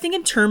stores, but I think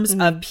in terms of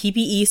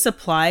PPE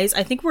supplies,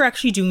 I think we're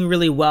actually doing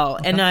really well.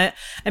 Okay. And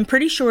I'm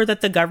pretty sure that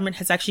the government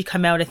has actually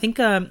come out. I think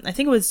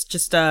it was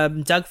just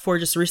Doug Ford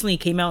just recently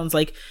came out and was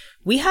like,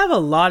 we have a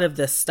lot of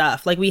this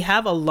stuff. Like, we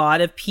have a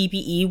lot of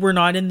PPE. We're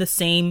not in the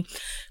same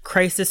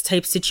crisis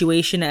type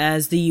situation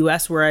as the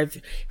US, where I've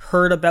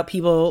heard about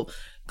people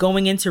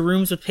going into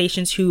rooms with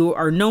patients who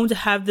are known to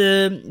have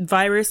the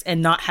virus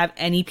and not have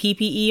any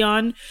PPE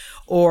on,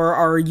 or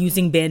are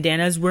using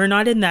bandanas. We're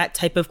not in that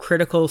type of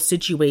critical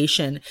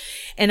situation.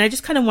 And I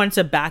just kind of wanted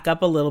to back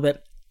up a little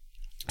bit.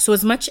 So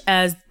as much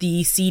as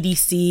the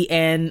CDC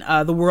and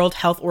the World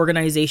Health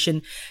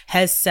Organization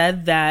has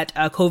said that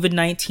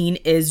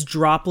COVID-19 is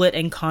droplet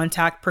and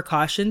contact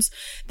precautions,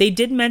 they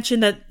did mention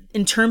that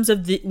in terms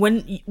of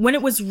when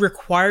it was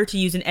required to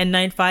use an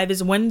N95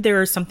 is when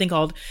there is something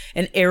called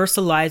an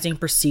aerosolizing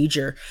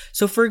procedure.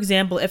 So for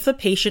example, if the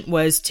patient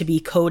was to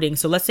be coding,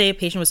 so let's say a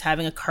patient was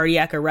having a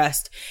cardiac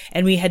arrest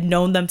and we had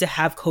known them to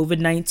have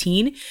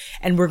COVID-19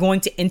 and we're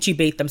going to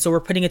intubate them. So we're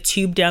putting a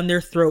tube down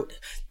their throat.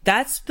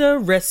 That's the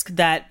risk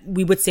that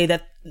we would say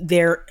that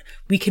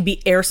we could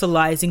be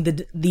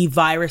aerosolizing the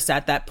virus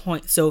at that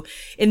point. So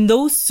in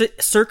those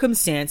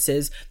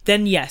circumstances,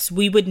 then yes,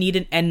 we would need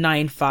an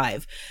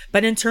N95.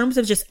 But in terms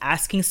of just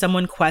asking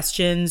someone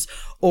questions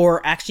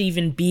or actually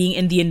even being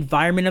in the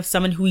environment of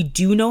someone who we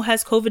do know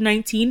has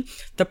COVID-19,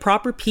 the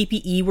proper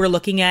PPE we're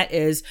looking at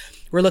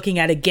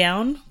a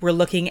gown, we're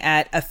looking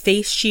at a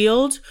face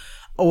shield,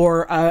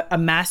 or a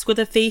mask with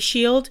a face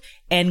shield,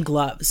 and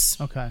gloves.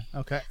 Okay.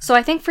 So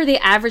I think for the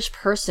average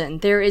person,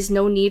 there is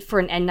no need for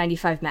an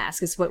N95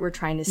 mask, is what we're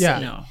trying to say. Yeah.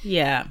 No.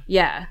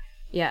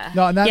 Yeah.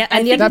 No, and that,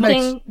 and the other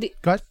thing...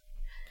 Go ahead.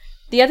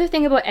 The other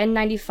thing about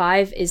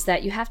N95 is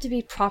that you have to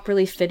be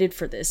properly fitted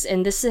for this.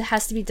 And this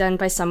has to be done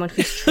by someone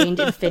who's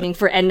trained in fitting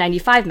for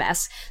N95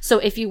 masks. So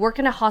if you work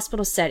in a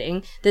hospital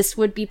setting, this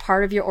would be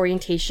part of your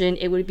orientation.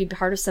 It would be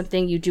part of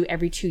something you do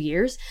every 2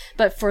 years.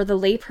 But for the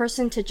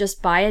layperson to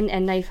just buy an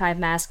N95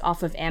 mask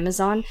off of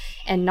Amazon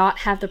and not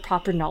have the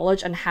proper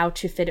knowledge on how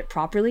to fit it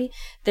properly,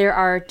 there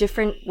are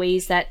different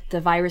ways that the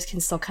virus can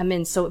still come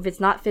in. So if it's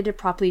not fitted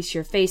properly to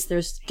your face,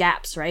 there's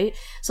gaps, right?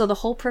 So the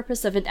whole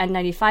purpose of an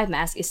N95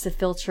 mask is to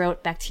filter out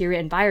bacteria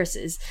and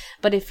viruses.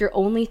 But if you're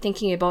only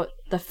thinking about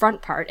the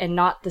front part and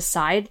not the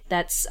side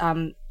that's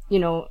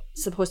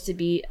supposed to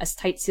be a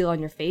tight seal on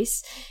your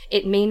face,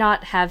 it may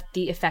not have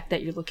the effect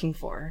that you're looking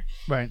for.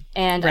 Right.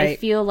 And Right. I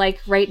feel like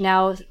right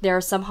now there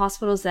are some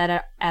hospitals that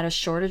are at a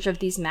shortage of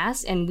these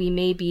masks, and we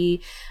may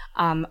be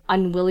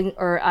unwilling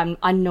or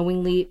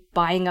unknowingly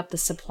buying up the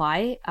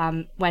supply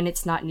when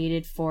it's not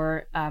needed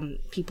for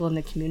people in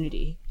the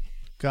community.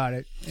 Got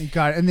it.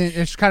 And then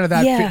it's kind of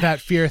that Yeah.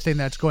 that fear thing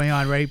that's going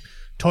on, right?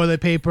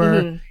 Toilet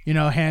paper,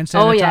 hand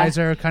Oh, yeah.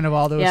 sanitizer, kind of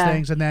all those Yeah.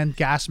 things, and then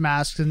gas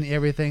masks and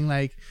everything.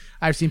 Like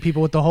I've seen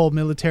people with the whole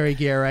military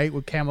gear, right,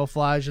 with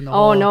camouflage and the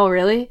whole. Oh no,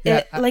 really?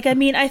 Yeah,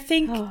 I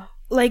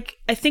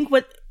think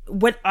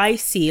what I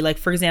see, like,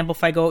 for example,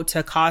 if I go out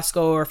to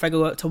Costco or if I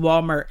go out to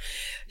Walmart,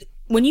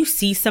 when you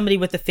see somebody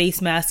with a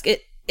face mask,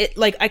 it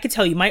like, I could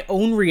tell you my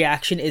own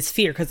reaction is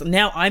fear, because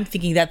now I'm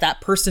thinking that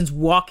person's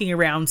walking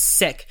around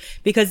sick,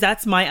 because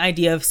that's my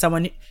idea of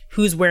someone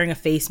who's wearing a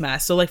face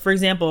mask. So like, for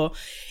example,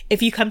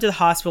 if you come to the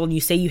hospital and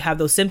you say you have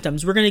those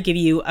symptoms, we're going to give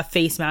you a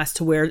face mask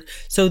to wear.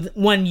 So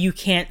one, you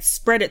can't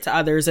spread it to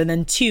others. And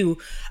then two,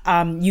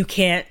 you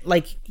can't,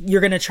 like,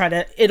 you're going to try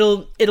to,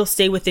 it'll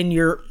stay within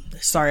your,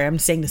 sorry, I'm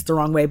saying this the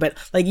wrong way, but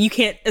like, you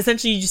can't,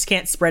 essentially you just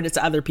can't spread it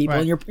to other people.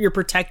 Right. And you're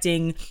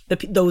protecting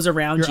those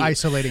around you. You're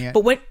isolating it.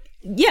 But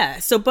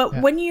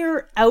when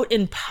you're out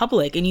in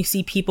public and you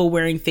see people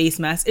wearing face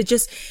masks, it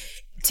just,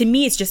 to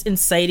me, it's just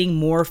inciting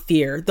more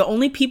fear. The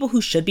only people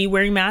who should be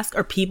wearing masks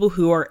are people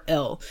who are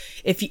ill,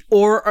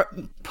 or are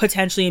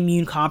potentially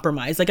immune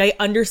compromised. Like, I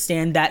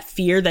understand that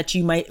fear that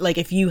you might, like,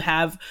 if you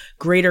have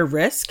greater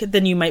risk,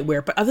 then you might wear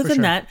it. But other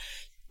than that,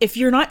 if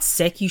you're not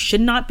sick, you should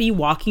not be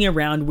walking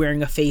around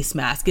wearing a face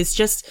mask. It's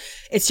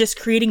just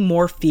creating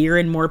more fear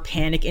and more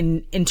panic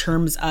in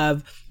terms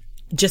of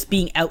just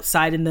being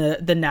outside in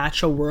the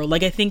natural world.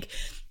 Like, I think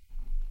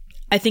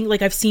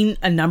like I've seen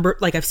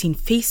I've seen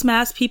face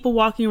masks, people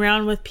walking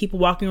around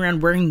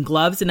wearing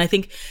gloves. And I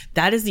think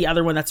that is the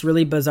other one that's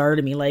really bizarre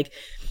to me. Like,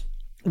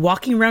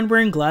 walking around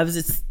wearing gloves,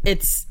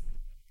 it's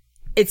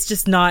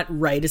just not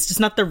right. It's just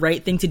not the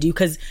right thing to do,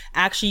 because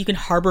actually you can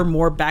harbor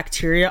more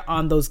bacteria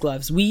on those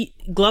gloves.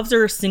 Gloves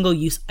are a single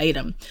use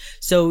item.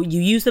 So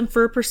you use them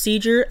for a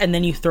procedure and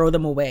then you throw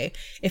them away.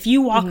 If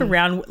you walk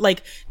around,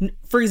 like,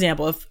 for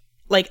example,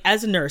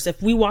 as a nurse,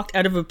 if we walked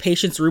out of a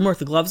patient's room with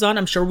the gloves on,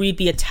 I'm sure we'd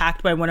be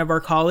attacked by one of our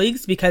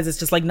colleagues, because it's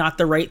just, like, not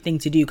the right thing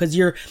to do, because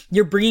you're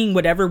bringing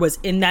whatever was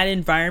in that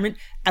environment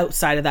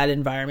outside of that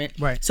environment.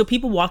 Right. So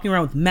people walking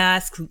around with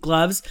masks,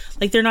 gloves,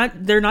 like, they're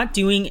not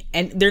doing,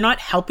 and they're not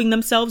helping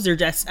themselves. They're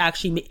just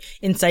actually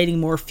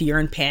inciting more fear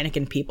and panic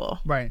in people.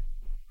 Right.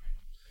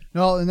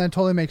 No, and that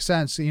totally makes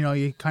sense.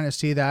 You kind of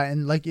see that,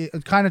 and like,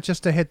 it kind of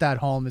just to hit that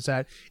home is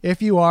that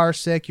if you are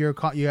sick, you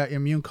got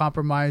immune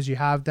compromised, you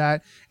have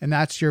that, and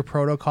that's your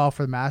protocol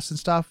for the masks and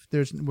stuff.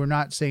 We're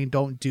not saying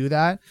don't do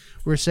that.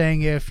 We're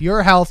saying if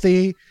you're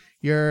healthy,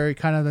 you're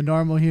kind of the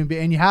normal human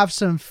being, and you have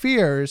some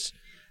fears,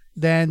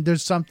 then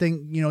there's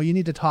something, you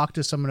need to talk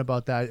to someone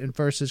about that, and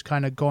versus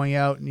kind of going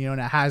out, in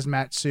a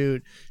hazmat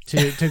suit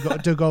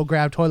to go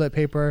grab toilet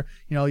paper,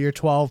 your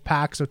 12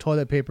 packs of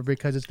toilet paper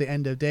because it's the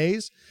end of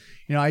days.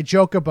 I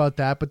joke about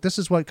that, but this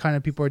is what kind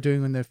of people are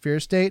doing in the fear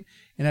state.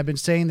 And I've been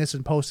saying this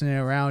and posting it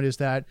around, is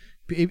that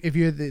if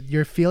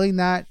you're feeling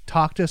that,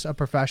 talk to a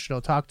professional,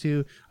 talk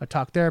to a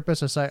talk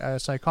therapist, a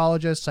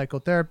psychologist,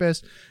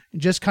 psychotherapist, and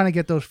just kind of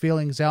get those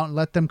feelings out and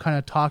let them kind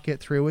of talk it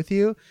through with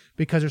you,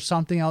 because there's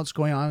something else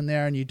going on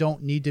there and you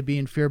don't need to be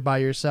in fear by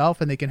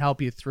yourself, and they can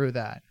help you through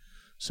that.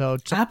 So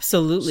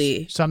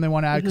absolutely, something I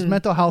want to add, because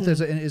mental health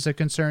is a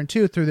concern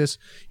too through this.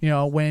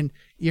 When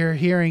you're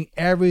hearing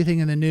everything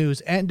in the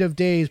news, end of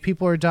days,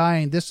 people are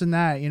dying, this and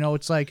that.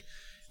 It's like,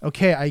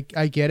 okay,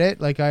 I get it.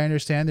 Like, I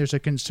understand there's a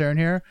concern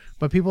here,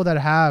 but people that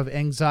have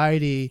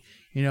anxiety,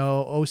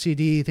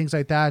 OCD, things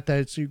like that,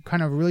 that's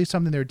kind of really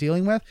something they're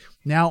dealing with.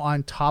 Now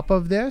on top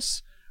of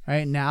this,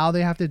 right now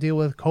they have to deal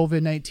with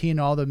COVID-19,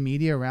 all the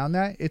media around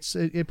that.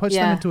 It puts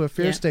them into a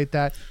fear state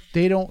that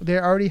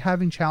they're already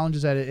having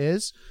challenges that it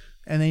is.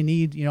 And they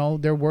need,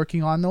 they're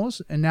working on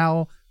those, and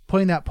now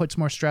putting that puts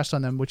more stress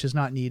on them, which is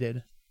not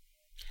needed.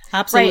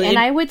 Absolutely. Right, and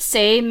I would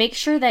say make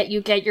sure that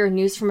you get your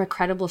news from a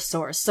credible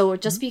source. So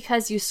just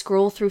because you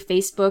scroll through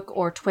Facebook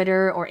or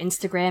Twitter or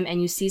Instagram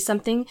and you see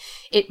something,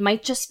 it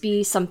might just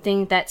be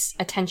something that's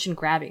attention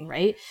grabbing,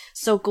 right?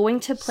 So going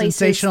to places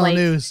sensational like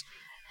news.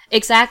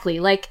 Exactly,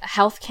 like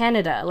Health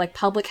Canada, like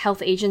Public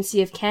Health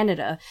Agency of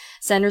Canada,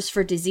 Centers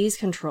for Disease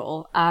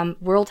Control,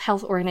 World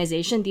Health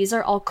Organization. These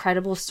are all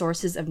credible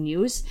sources of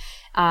news.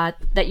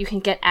 that you can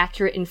get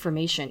accurate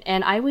information.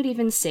 And I would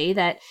even say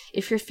that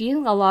if you're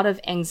feeling a lot of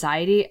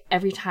anxiety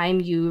every time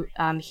you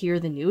hear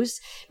the news,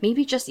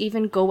 maybe just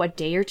even go a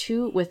day or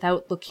two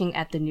without looking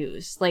at the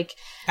news. Like,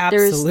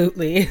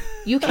 absolutely.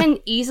 You can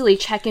easily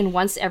check in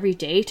once every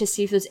day to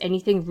see if there's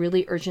anything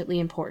really urgently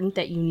important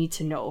that you need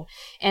to know.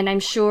 And I'm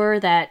sure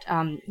that,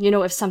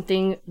 if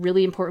something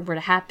really important were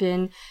to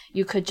happen,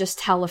 you could just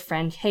tell a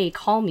friend, hey,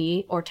 call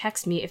me or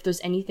text me if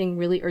there's anything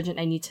really urgent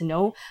I need to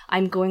know.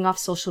 I'm going off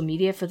social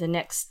media for the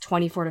next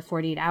 24 to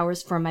 48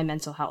 hours for my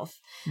mental health.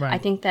 Right. I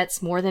think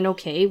that's more than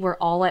okay. We're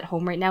all at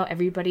home right now.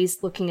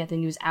 Everybody's looking at the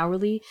news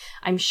hourly.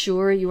 I'm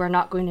sure you are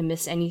not going to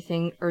miss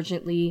anything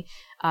urgently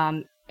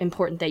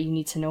important that you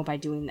need to know by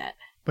doing that.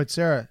 But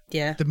Sarah,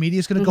 the media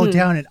is going to go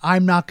down and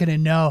I'm not going to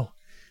know.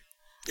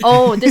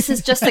 Oh, this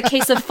is just a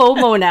case of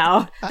FOMO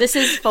now. This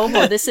is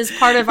FOMO. This is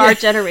part of our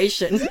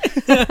generation.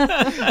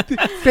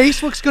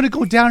 Facebook's going to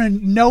go down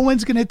and no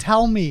one's going to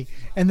tell me.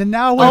 And then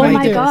now what am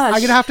I do? I'm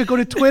going to have to go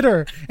to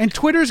Twitter and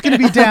Twitter's going to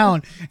be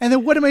down. And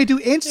then what am I do?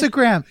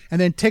 Instagram. And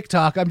then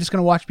TikTok. I'm just going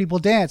to watch people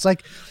dance.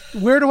 Like,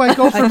 where do I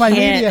go for my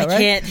media, right? I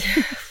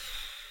can't.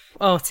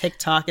 Oh,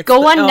 TikTok.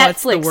 Go on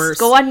Netflix.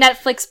 Go on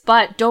Netflix,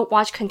 but don't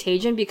watch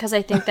Contagion because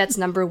I think that's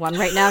number one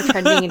right now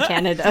trending in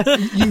Canada.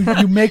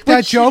 You make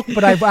that joke,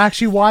 but I've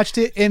actually watched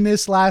it in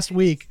this last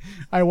week.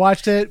 I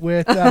watched it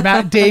with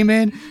Matt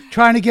Damon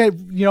trying to get,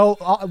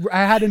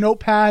 I had a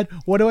notepad.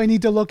 What do I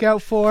need to look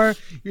out for?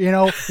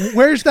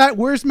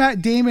 Where's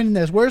Matt Damon in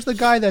this? Where's the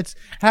guy that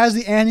has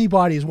the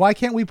antibodies? Why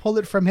can't we pull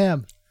it from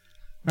him?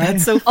 Right?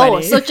 That's so funny.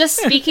 Oh, so just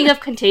speaking of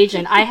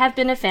Contagion, I have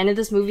been a fan of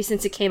this movie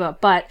since it came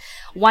out, but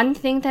one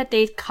thing that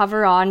they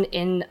cover on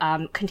in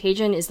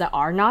Contagion is the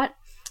R-naught.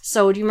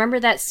 So do you remember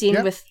that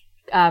scene with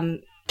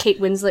Kate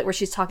Winslet where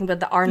she's talking about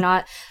the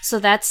R-naught? So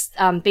that's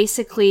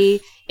basically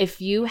if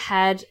you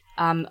had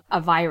a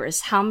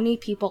virus, how many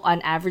people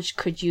on average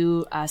could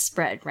you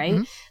spread, right?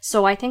 Mm-hmm.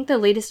 So I think the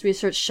latest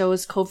research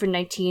shows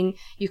COVID-19,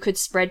 you could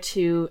spread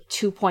to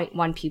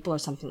 2.1 people or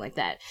something like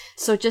that.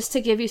 So just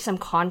to give you some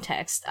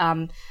context,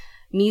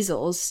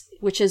 measles,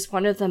 which is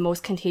one of the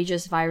most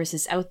contagious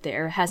viruses out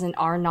there, has an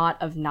R-naught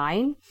of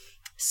 9.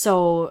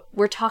 So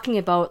we're talking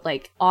about,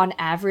 like, on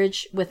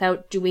average,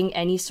 without doing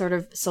any sort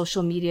of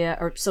social media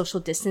or social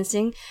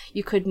distancing,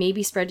 you could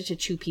maybe spread it to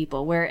 2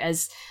 people,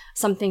 whereas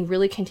something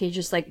really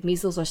contagious like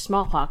measles or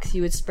smallpox,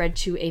 you would spread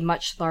to a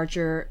much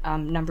larger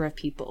number of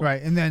people.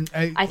 Right. And then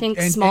I think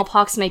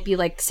smallpox might be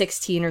like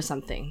 16 or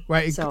something.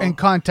 Right. So, in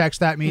context,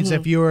 that means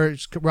if you were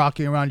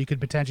rocking around, you could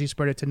potentially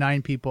spread it to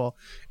 9 people.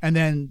 And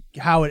then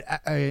how it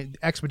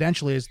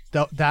exponentially is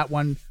that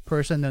one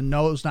person, then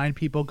those 9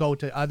 people go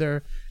to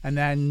other, and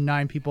then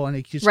 9 people, and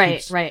it just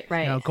keeps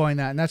going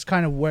that. And that's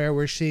kind of where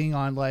we're seeing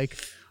on, like,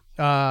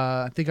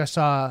 I think I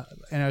saw,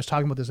 and I was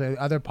talking about this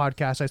other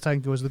podcast, I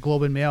think it was the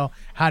Globe and Mail,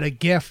 had a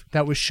GIF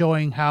that was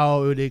showing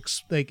how it would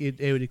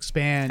it would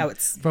expand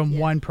from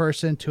one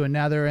person to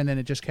another, and then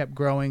it just kept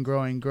growing.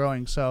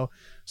 So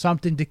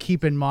something to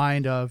keep in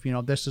mind of,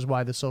 this is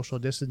why the social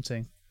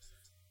distancing.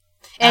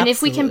 And Absolutely.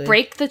 If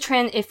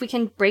we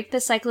can break the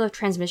cycle of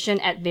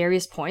transmission at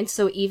various points,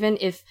 so even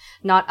if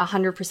not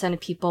 100% of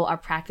people are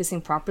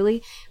practicing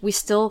properly, we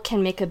still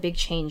can make a big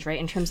change, right,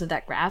 in terms of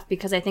that graph.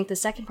 Because I think the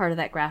second part of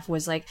that graph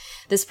was like,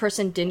 this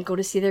person didn't go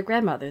to see their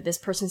grandmother, this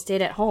person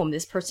stayed at home,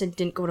 this person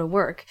didn't go to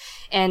work,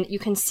 and you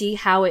can see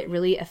how it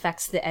really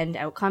affects the end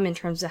outcome in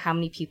terms of how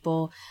many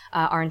people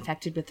are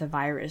infected with the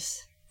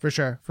virus. For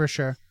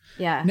sure.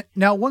 Yeah.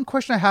 Now, one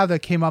question I have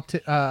that came up to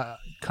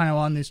kind of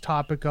on this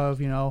topic of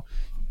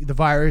the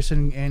virus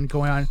and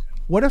going on.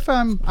 What if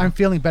I'm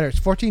feeling better? It's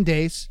 14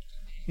 days.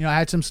 I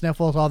had some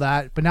sniffles, all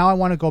that, but now I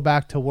want to go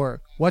back to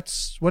work.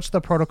 What's the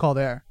protocol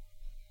there?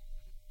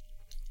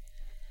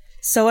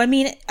 So,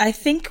 I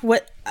think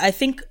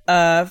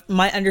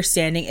my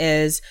understanding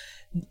is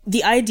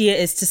the idea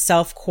is to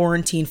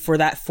self-quarantine for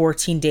that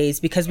 14 days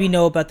because we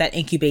know about that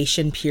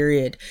incubation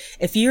period.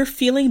 If you're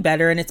feeling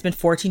better and it's been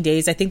 14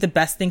 days, I think the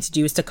best thing to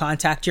do is to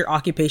contact your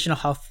occupational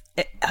health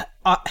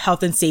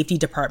and safety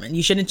department.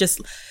 You shouldn't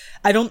just...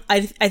 I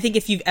think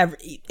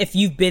if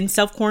you've been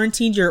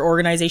self-quarantined, your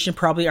organization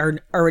probably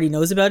already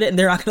knows about it, and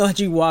they're not going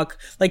to let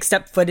you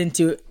step foot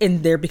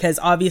in there, because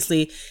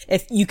obviously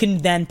if you can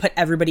then put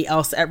everybody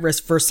else at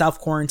risk for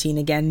self-quarantine,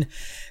 again,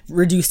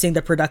 reducing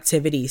the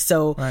productivity.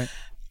 So right.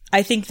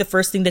 I think the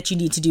first thing that you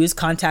need to do is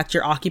contact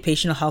your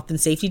occupational health and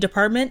safety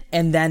department,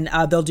 and then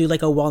they'll do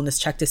like a wellness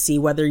check to see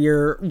whether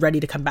you're ready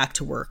to come back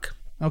to work.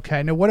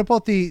 Okay. Now, what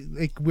about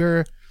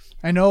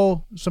I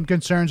know some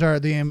concerns are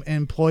the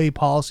employee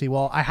policy.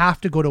 Well, I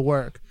have to go to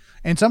work.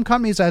 And some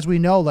companies, as we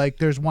know, like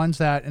there's ones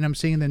that, and I'm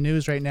seeing in the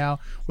news right now,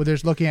 where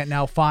there's looking at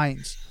now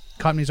fines.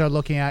 Companies are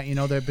looking at,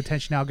 they're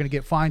potentially now going to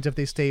get fines if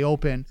they stay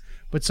open.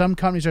 But some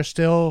companies are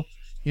still,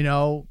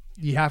 you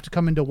have to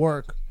come into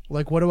work.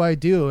 Like, what do I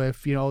do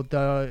if,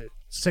 the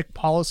sick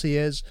policy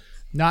is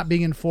not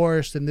being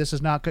enforced and this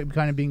is not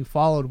kind of being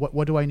followed?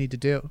 What do I need to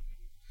do?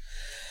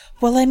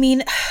 Well,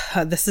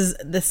 This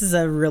is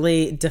a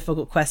really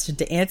difficult question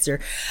to answer.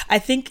 I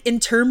think in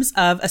terms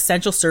of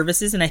essential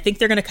services, and I think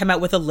they're going to come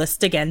out with a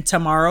list again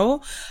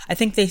tomorrow. I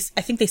think they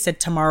said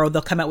tomorrow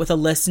they'll come out with a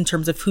list in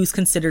terms of who's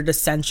considered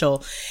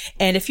essential.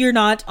 And if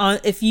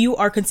you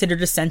are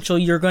considered essential,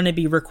 you're going to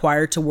be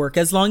required to work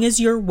as long as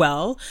you're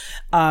well.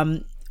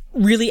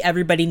 Really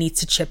everybody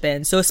needs to chip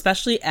in. So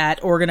especially at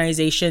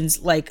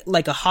organizations like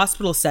a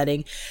hospital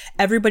setting,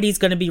 everybody's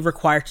going to be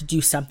required to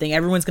do something.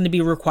 Everyone's going to be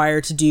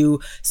required to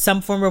do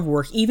some form of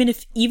work. Even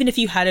if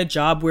you had a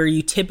job where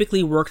you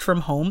typically worked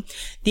from home,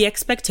 the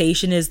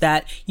expectation is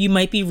that you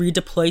might be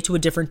redeployed to a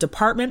different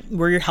department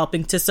where you're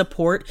helping to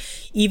support,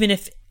 even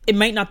if it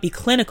might not be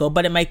clinical,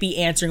 but it might be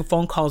answering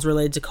phone calls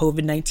related to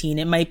COVID-19.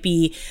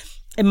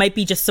 It might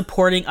be just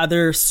supporting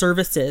other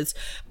services.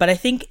 But I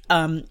think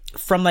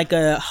from like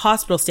a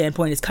hospital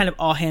standpoint, it's kind of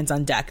all hands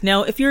on deck.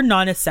 Now, if you're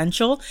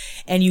non-essential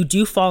and you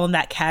do fall in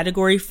that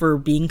category for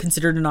being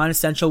considered a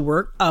non-essential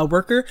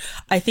worker,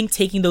 I think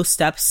taking those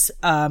steps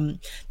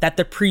that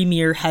the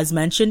Premier has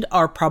mentioned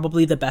are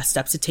probably the best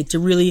steps to take to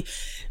really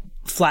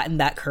flatten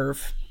that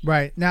curve.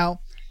 Right.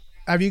 Now,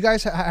 have you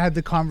guys had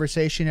the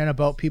conversation yet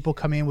about people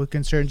coming in with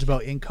concerns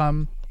about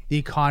income, the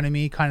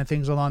economy, kind of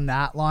things along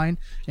that line?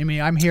 I mean,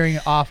 I'm hearing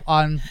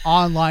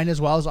online as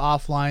well as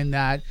offline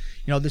that,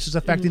 this is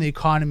affecting the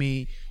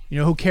economy.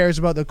 Who cares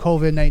about the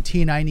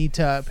COVID-19? I need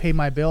to pay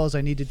my bills.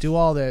 I need to do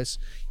all this.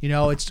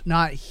 It's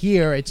not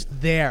here. It's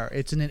there.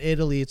 It's in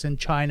Italy. It's in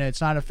China.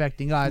 It's not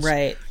affecting us.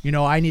 Right.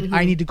 I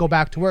need to go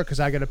back to work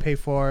because I got to pay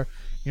for,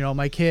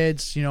 my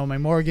kids, my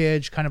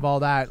mortgage, kind of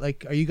all that.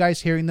 Like, are you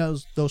guys hearing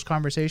those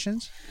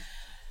conversations?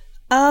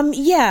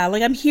 Yeah,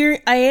 like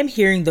I am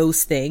hearing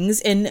those things.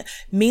 And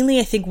mainly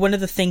I think one of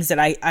the things that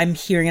I'm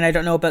hearing, and I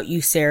don't know about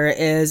you, Sarah,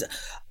 is,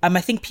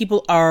 I think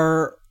people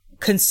are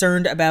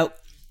concerned about,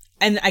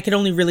 and I can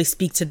only really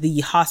speak to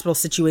the hospital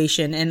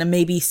situation, and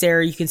maybe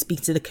Sarah, you can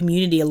speak to the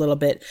community a little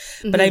bit,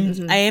 but I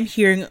am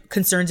hearing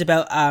concerns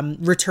about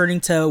returning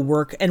to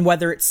work and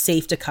whether it's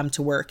safe to come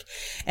to work.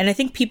 And I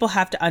think people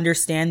have to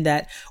understand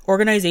that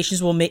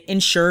organizations will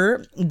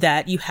ensure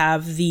that you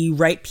have the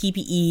right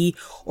PPE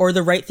or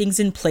the right things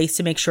in place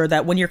to make sure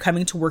that when you're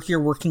coming to work, you're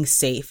working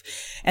safe.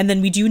 And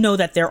then we do know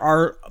that there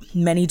are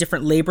many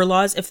different labor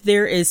laws. If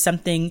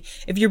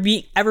you're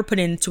being ever put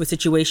into a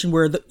situation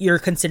where you're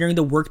considering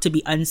the work to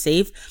be unsafe,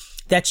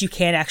 that you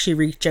can actually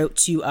reach out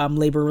to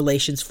labor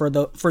relations for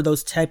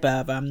those type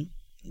of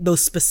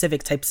those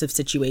specific types of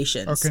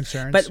situations or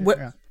concerns.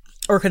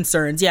 Or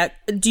concerns. Yeah.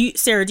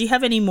 Sarah, do you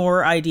have any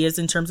more ideas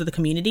in terms of the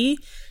community?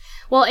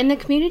 Well, in the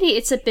community,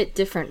 it's a bit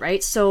different,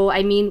 right? So,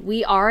 I mean,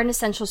 we are an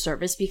essential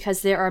service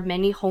because there are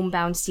many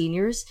homebound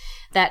seniors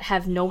that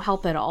have no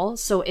help at all.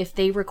 So if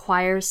they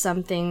require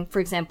something,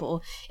 for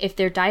example, if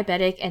they're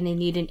diabetic and they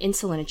need an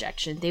insulin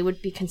injection, they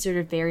would be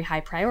considered very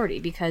high priority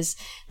because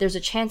there's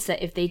a chance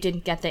that if they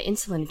didn't get the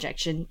insulin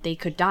injection, they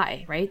could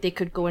die, right? They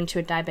could go into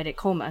a diabetic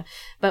coma.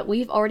 But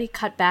we've already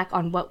cut back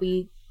on what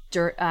we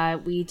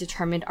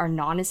determined are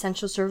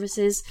non-essential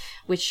services,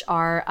 which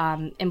are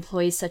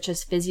employees such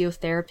as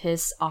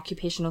physiotherapists,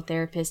 occupational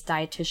therapists,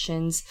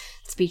 dietitians,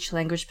 speech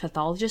language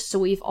pathologists. So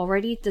we've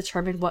already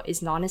determined what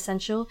is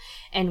non-essential,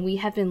 and we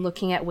have been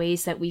looking at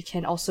ways that we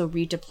can also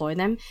redeploy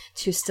them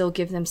to still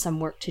give them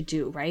some work to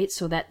do, right?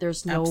 So that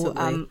there's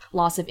no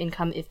loss of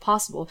income if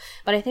possible.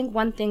 But I think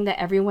one thing that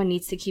everyone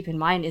needs to keep in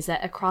mind is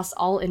that across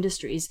all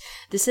industries,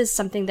 this is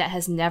something that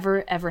has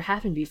never ever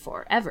happened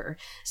before, ever.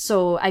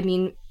 So, I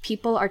mean,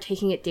 people are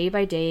taking it day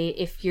by day.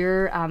 If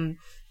you're an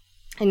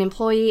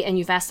employee and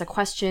you've asked a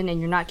question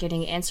and you're not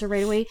getting an answer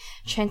right away,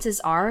 chances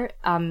are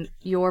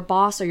your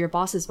boss or your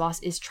boss's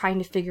boss is trying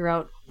to figure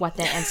out what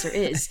that answer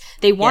is.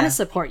 They want to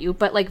support you,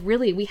 but like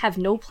really, we have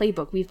no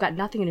playbook. We've got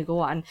nothing to go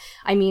on.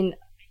 I mean,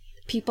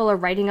 people are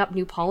writing up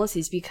new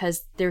policies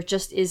because there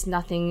just is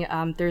nothing,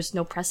 there's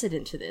no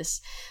precedent to this.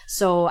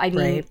 So, I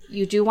mean,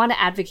 you do want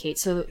to advocate.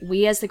 So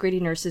we as the Grady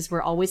nurses,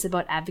 we're always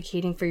about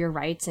advocating for your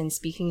rights and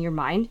speaking your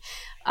mind.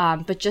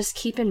 But just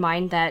keep in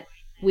mind that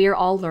we're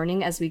all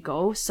learning as we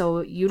go.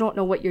 So you don't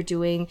know what you're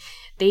doing.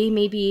 They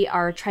maybe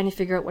are trying to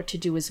figure out what to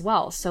do as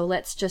well. So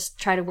let's just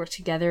try to work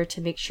together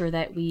to make sure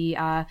that we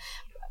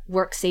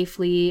work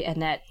safely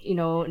and that,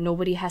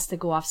 nobody has to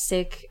go off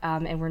sick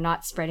and we're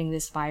not spreading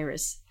this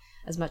virus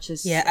as much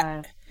as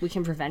we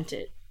can prevent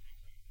it.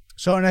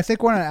 So, and I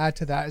think what I want to add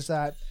to that is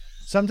that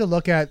something to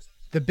look at,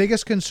 the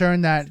biggest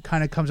concern that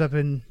kind of comes up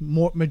in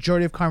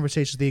majority of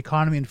conversations, the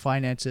economy and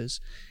finances.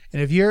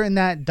 And if you're in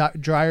that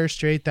dire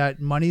strait that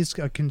money's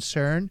a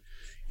concern,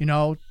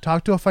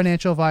 talk to a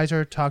financial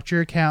advisor, talk to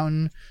your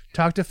accountant,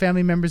 talk to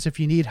family members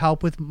if you need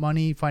help with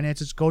money,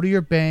 finances, go to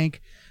your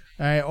bank.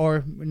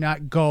 Or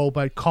not go,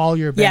 but call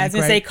your bank. Yeah, I was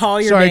going to say call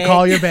your bank. Sorry,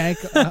 call your bank.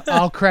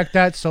 I'll correct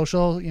that.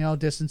 Social,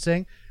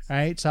 distancing,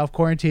 right?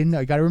 Self-quarantine.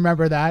 I got to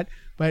remember that.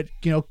 But,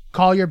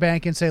 call your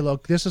bank and say,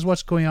 look, this is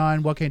what's going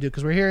on. What can I do?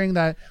 Because we're hearing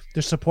that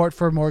there's support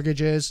for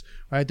mortgages,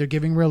 right? They're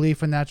giving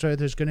relief, and that's right.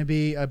 There's going to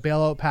be a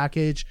bailout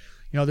package.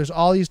 there's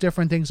all these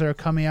different things that are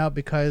coming out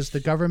because the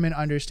government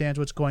understands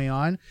what's going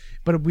on,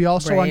 but we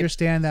also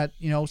understand that,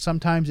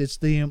 sometimes it's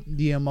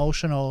the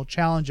emotional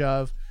challenge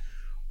of,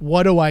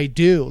 what do I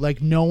do?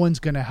 Like, no one's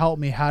going to help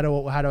me. How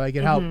do I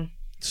get help?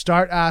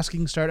 Start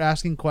asking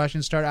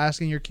questions, start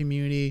asking your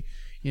community,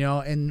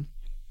 and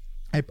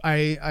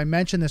I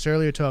mentioned this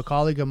earlier to a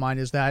colleague of mine,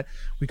 is that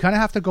we kind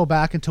of have to go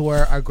back into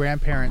where our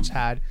grandparents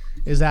had,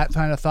 is that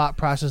kind of thought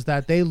process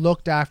that they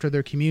looked after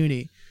their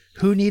community.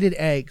 Who needed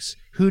eggs?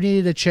 Who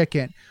needed a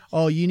chicken?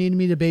 Oh, you need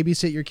me to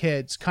babysit your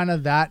kids. Kind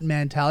of that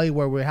mentality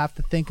where we have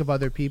to think of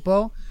other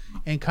people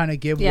and kind of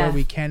give where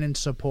we can in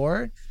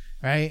support,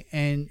 right?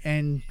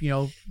 And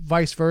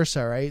vice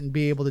versa, right? And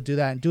be able to do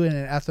that and do it in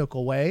an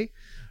ethical way,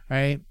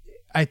 right?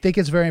 I think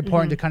it's very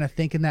important to kind of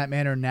think in that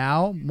manner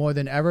now more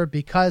than ever,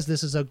 because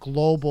this is a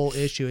global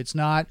issue. It's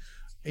not,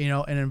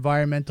 an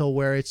environmental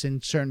where it's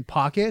in certain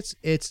pockets.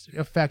 It's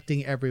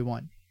affecting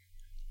everyone.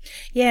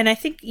 Yeah, and I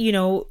think,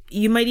 you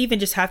might even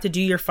just have to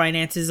do your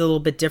finances a little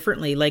bit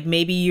differently. Like,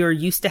 maybe you're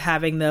used to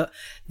having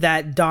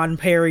that Dom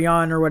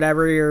Perignon or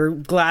whatever, your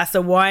glass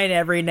of wine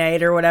every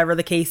night or whatever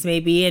the case may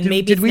be. And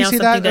maybe it's now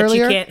something that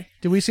you can't.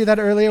 Did we see that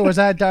earlier? Was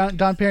that Dom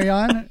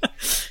Perignon?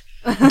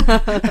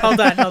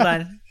 Hold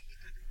on.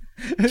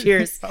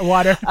 Cheers.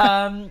 Water.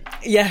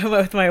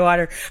 With my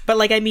water. But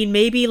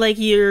maybe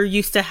you're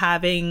used to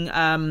having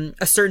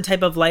a certain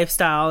type of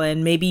lifestyle,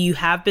 and maybe you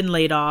have been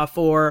laid off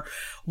or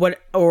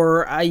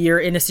you're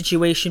in a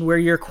situation where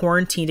you're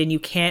quarantined and you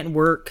can't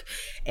work,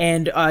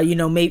 and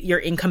maybe your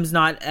income's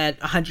not at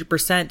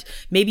 100%.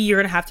 Maybe you're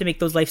going to have to make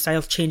those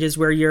lifestyle changes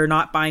where you're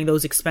not buying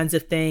those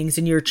expensive things,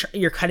 and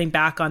you're cutting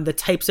back on the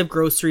types of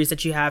groceries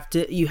that you have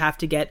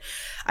to get.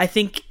 I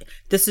think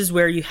this is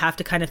where you have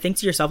to kind of think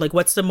to yourself,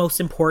 what's the most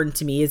important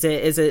to me? Is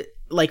it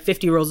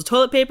 50 rolls of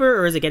toilet paper,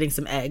 or is it getting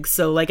some eggs?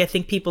 So I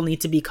think people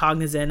need to be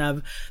cognizant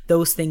of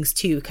those things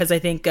too, because I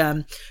think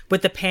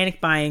with the panic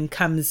buying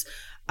comes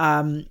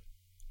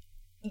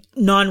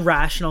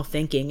non-rational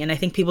thinking, and I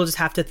think people just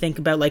have to think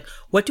about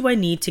what do I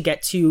need to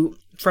get to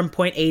from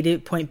point A to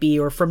point B,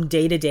 or from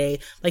day to day.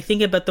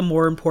 Think about the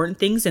more important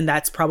things, and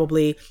that's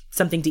probably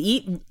something to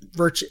eat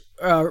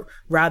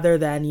rather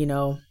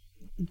than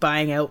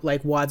buying out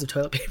wads of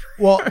toilet paper.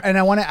 Well, and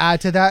I want to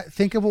add to that,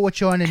 think about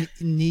what you want to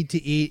need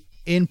to eat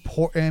in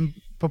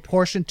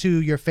proportion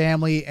to your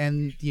family,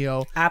 and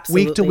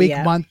week to week,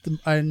 month,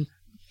 and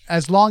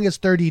as long as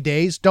 30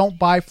 days. Don't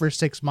buy for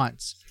 6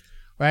 months.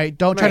 Right.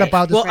 Don't try to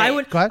buy this. Well,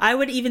 I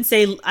would even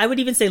say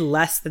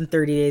less than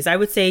 30 days. I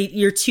would say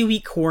your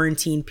 2-week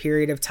quarantine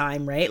period of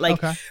time, right?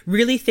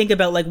 Really think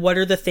about what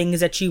are the things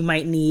that you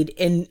might need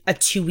in a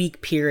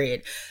 2-week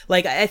period.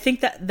 I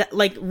think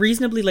that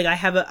reasonably,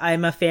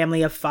 I'm a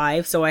family of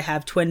 5. So I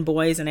have twin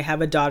boys and I have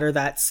a daughter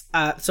that's,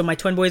 so my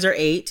twin boys are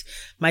 8,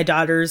 my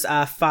daughter's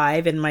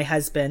 5, and my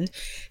husband.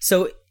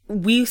 So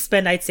we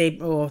spend, I'd say,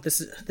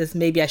 this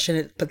maybe I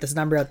shouldn't put this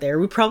number out there.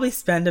 We probably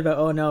spend about,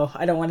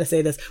 I don't want to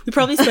say this. We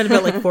probably spend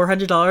about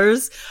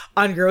 $400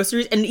 on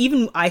groceries. And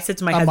even I said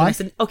to my husband, I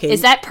said, okay.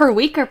 Is that per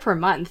week or per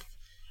month?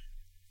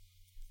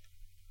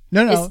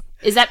 No.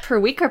 Is that per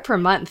week or per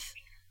month?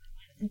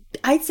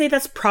 I'd say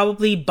that's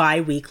probably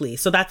bi-weekly.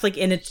 So that's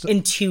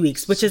in 2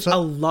 weeks, which is a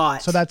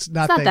lot. So that's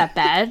not that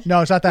bad.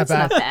 No, it's not that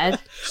bad. Not bad.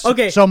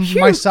 Okay. So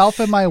myself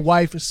and my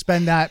wife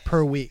spend that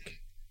per week.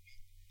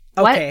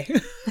 Okay.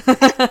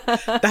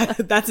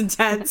 That's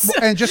intense.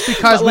 And just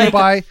because we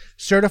buy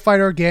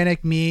certified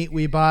organic meat,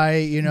 we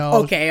buy,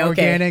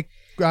 organic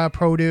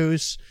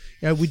produce.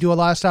 We do a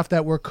lot of stuff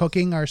that we're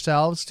cooking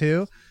ourselves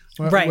too.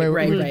 Right.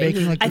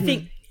 Baking, I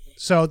think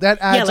so that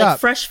adds up.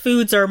 Fresh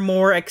foods are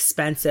more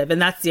expensive,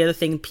 and that's the other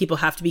thing people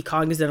have to be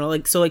cognizant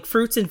of.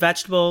 Fruits and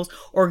vegetables,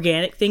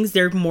 organic things,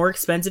 they're more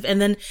expensive.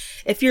 And then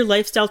if your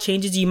lifestyle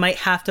changes, you might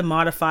have to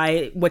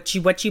modify what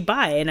you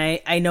buy. And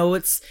I know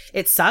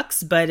it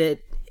sucks, but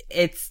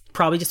it's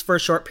probably just for a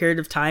short period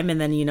of time, and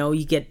then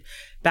you get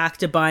back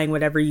to buying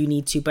whatever you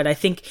need to. But I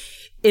think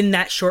in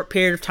that short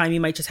period of time,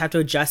 you might just have to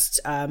adjust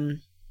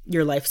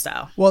your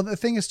lifestyle. Well, the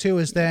thing is too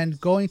is then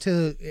going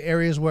to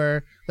areas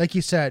where, like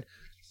you said,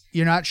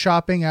 you're not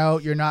shopping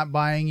out, you're not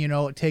buying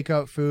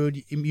takeout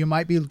food. You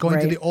might be going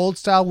to the old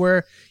style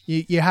where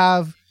you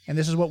have, and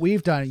this is what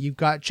we've done, you've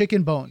got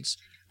chicken bones.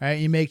 Right,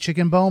 you make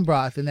chicken bone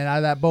broth, and then out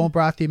of that bone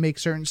broth, you make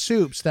certain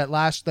soups that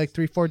last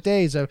 3-4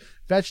 days of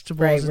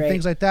vegetables and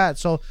things like that.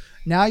 So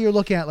now you're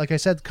looking at, like I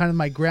said, kind of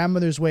my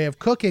grandmother's way of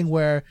cooking,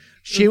 where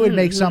she would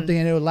make something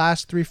and it would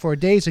last 3-4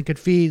 days and could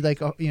feed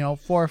 4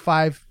 or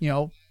 5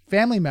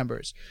 family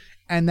members,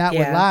 and that would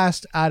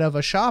last out of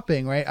a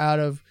shopping, right? Out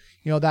of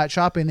that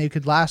shopping, they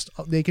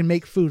can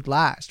make food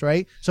last,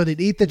 right? So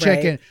they'd eat the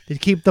chicken, they'd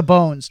keep the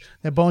bones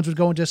would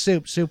go into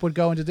soup would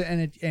go into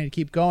and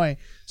keep going.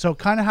 So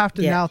kind of have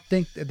to now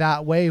think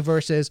that way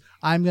versus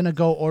I'm going to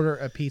go order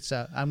a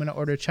pizza. I'm going to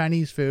order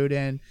Chinese food,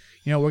 and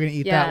we're going to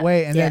eat that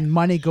way. And then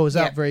money goes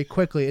out very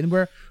quickly. And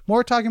we're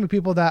more talking about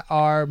people that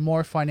are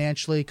more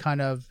financially kind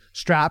of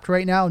strapped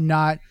right now,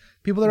 not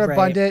People that are Right.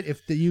 abundant,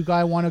 if you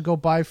guys want to go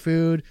buy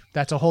food,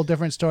 that's a whole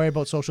different story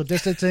about social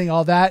distancing,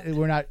 all that.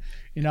 We're not,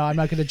 I'm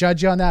not going to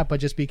judge you on that, but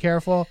just be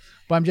careful.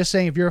 But I'm just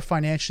saying, if you're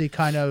financially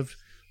kind of,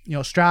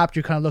 strapped,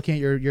 you're kind of looking at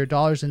your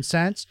dollars and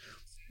cents.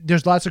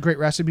 There's lots of great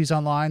recipes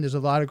online. There's a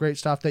lot of great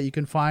stuff that you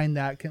can find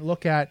that can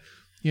look at,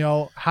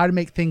 how to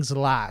make things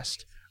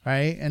last.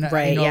 Right. And,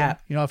 Right, yeah.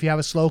 If you have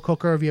a slow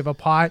cooker, if you have a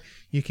pot,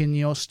 you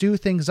can, stew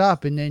things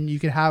up, and then you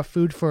can have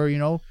food for,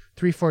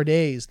 3-4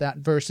 days, that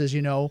versus,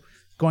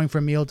 going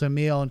from meal to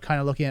meal and kind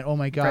of looking at, oh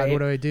my God, Right. what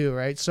do I do?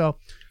 Right. So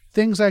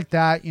things like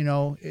that,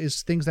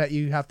 is things that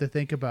you have to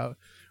think about.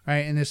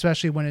 Right. And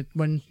especially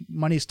when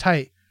money's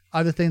tight,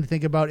 other thing to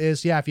think about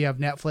is, if you have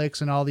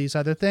Netflix and all these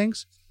other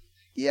things,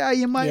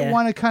 you might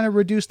want to kind of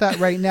reduce that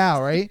right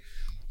now. Right.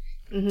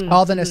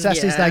 All the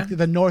necessities, like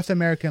the North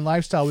American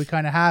lifestyle we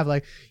kind of have,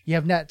 like you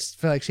have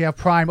Netflix, you have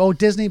Prime,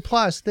 Disney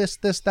Plus, this,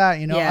 that,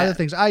 other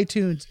things,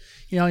 iTunes,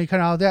 you kind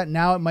of all that.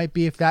 Now it might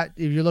be if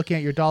you're looking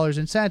at your dollars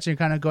and cents, and you're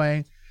kind of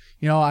going,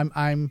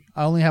 I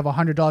only have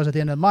 $100 at the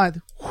end of the month.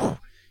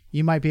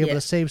 You might be able to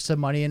save some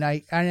money. And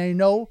I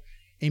know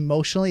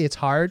emotionally it's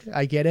hard.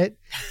 I get it.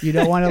 You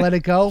don't want to let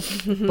it go,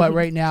 but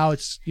right now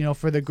it's,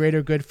 for the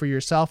greater good for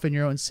yourself and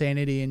your own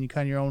sanity and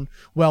kind of your own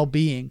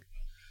well-being.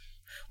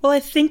 Well, I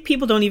think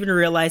people don't even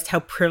realize how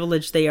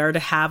privileged they are to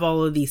have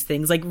all of these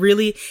things. Like,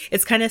 really,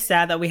 it's kind of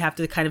sad that we have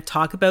to kind of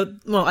talk about,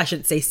 well, I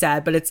shouldn't say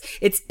sad, but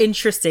it's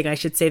interesting, I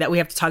should say, that we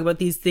have to talk about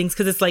these things,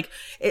 because it's like,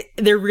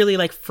 they're really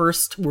like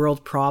first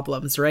world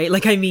problems, right?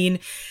 Like, I mean,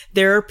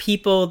 there are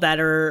people that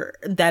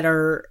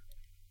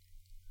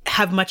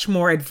have much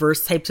more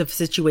adverse types of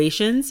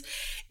situations,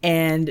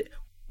 and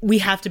we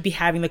have to be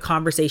having the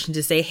conversation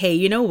to say, hey,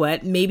 you know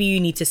what? Maybe you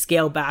need to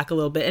scale back a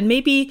little bit. And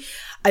maybe,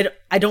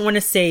 I don't want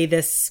to say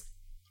this,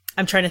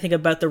 I'm trying to think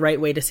about the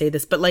right way to say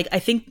this, but like, I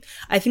think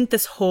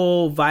this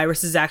whole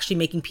virus is actually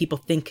making people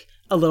think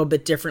a little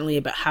bit differently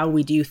about how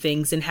we do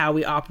things and how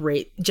we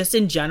operate just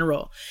in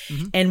general.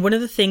 Mm-hmm. And one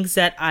of the things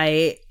that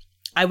I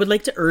would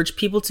like to urge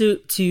people to,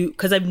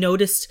 cause I've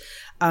noticed,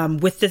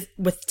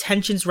 with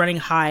tensions running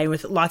high and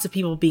with lots of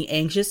people being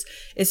anxious,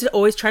 is to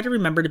always try to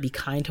remember to be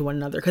kind to one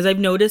another. Cause I've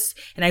noticed,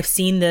 and I've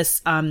seen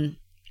this, with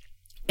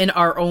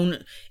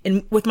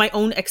my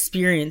own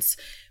experience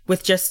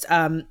with just,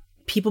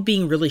 people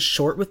being really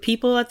short with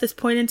people at this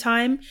point in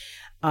time.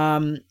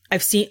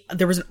 I've seen,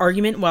 there was an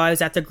argument while I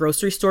was at the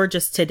grocery store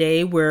just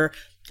today where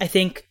I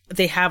think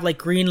they have like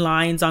green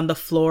lines on the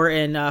floor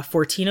in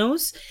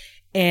Fortino's.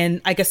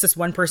 And I guess this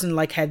one person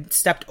like had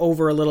stepped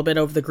over a little bit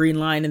over the green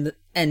line,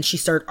 and she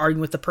started arguing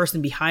with the person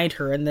behind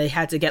her, and they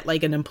had to get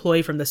like an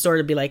employee from the store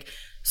to be like,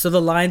 so the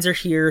lines are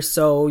here,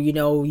 so,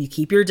 you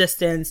keep your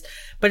distance.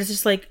 But it's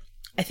just like,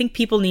 I think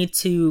people need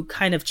to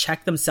kind of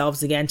check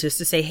themselves again, just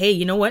to say, hey,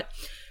 you know what?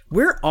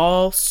 We're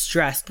all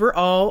stressed.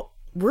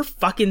 We're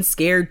fucking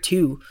scared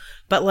too.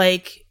 But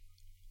like,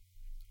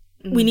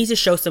 we need to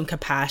show some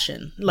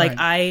compassion. Like,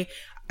 right.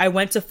 I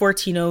went to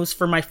Fortino's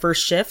for my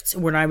first shift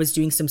when I was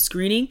doing some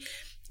screening,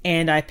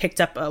 and I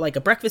picked up like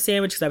a breakfast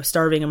sandwich because I was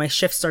starving, and my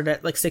shift started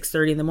at like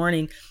 6:30 in the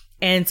morning,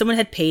 and someone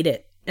had paid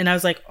it. And I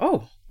was like,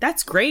 oh,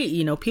 that's great.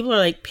 People are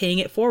like paying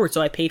it forward.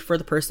 So I paid for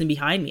the person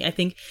behind me. I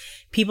think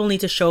people need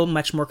to show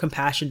much more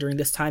compassion during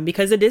this time,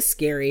 because it is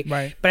scary.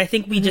 Right. But I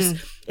think we just,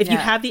 if you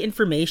have the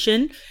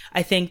information,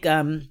 I think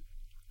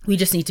we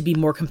just need to be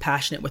more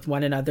compassionate with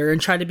one another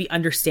and try to be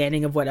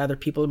understanding of what other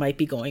people might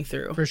be going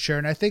through. For sure.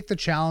 And I think the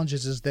challenge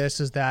is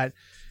that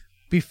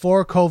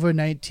before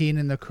COVID-19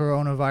 and the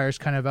coronavirus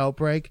kind of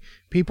outbreak,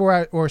 people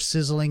were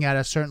sizzling at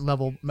a certain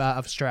level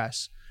of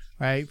stress.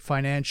 Right,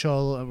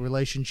 financial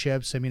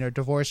relationships. I mean, our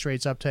divorce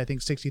rate's up to, I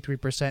think,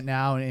 63%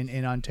 now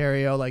in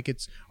Ontario. Like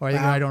I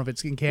don't know if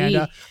it's in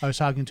Canada. I was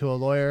talking to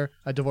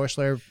a divorce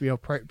lawyer,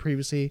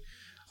 previously.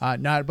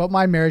 Not about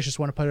my marriage. Just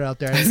want to put it out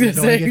there.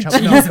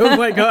 Oh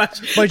my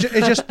gosh! But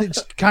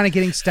it's kind of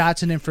getting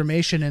stats and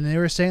information, and they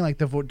were saying like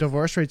the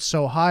divorce rate's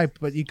so high,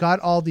 but you got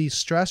all these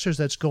stressors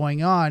that's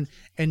going on,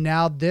 and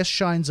now this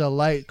shines a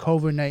light.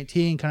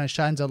 COVID-19 kind of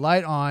shines a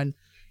light on,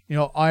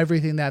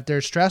 everything that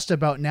they're stressed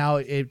about. Now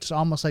it's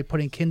almost like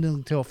putting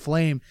kindling to a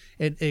flame.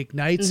 It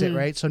ignites it,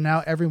 right? So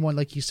now everyone,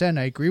 like you said, and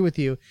I agree with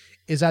you,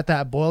 is at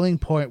that boiling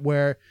point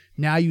where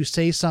now you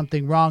say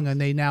something wrong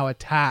and they now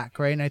attack,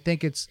 right? And I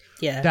think it's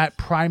that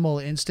primal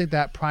instinct,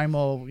 that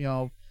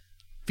primal,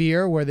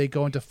 fear where they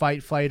go into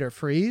fight, flight, or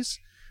freeze.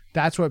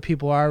 That's what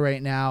people are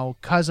right now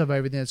because of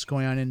everything that's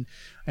going on. And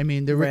I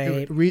mean,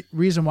 the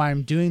reason why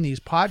I'm doing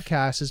these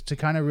podcasts is to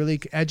kind of really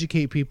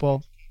educate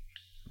people,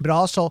 but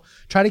also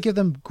try to give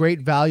them great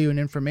value and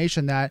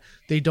information that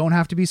they don't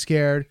have to be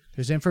scared.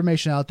 There's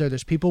information out there.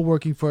 There's people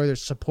working for it.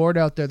 There's support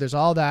out there. There's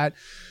all that.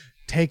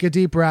 Take a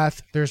deep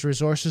breath. There's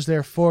resources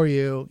there for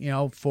you,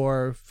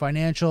 for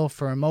financial,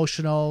 for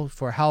emotional,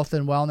 for health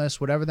and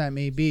wellness, whatever that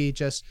may be.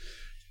 Just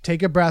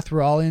take a breath.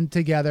 We're all in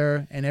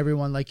together, and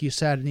everyone, like you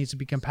said, needs to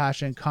be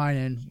compassionate and kind,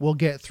 and we'll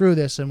get through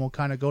this and we'll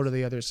kind of go to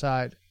the other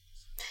side.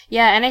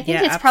 Yeah, and I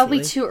think it's probably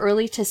absolutely. too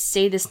early to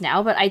say this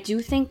now, but I do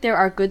think there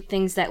are good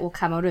things that will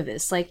come out of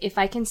this. Like, if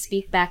I can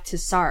speak back to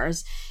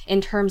SARS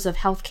in terms of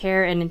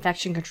healthcare and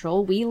infection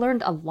control, we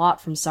learned a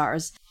lot from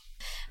SARS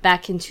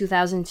back in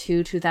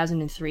 2002,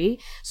 2003.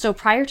 So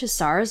prior to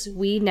SARS,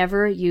 we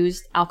never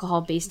used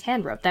alcohol-based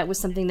hand rub. That was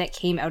something that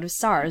came out of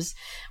SARS.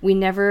 We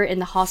never in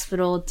the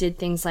hospital did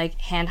things like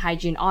hand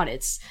hygiene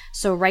audits.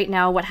 So right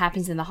now what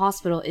happens in the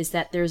hospital is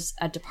that there's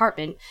a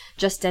department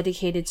just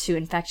dedicated to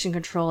infection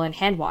control and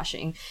hand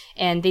washing.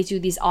 And they do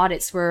these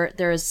audits where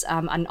there's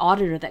an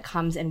auditor that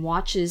comes and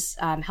watches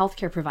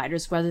healthcare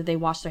providers, whether they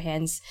wash their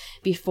hands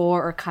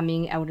before or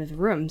coming out of the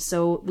room.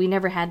 So we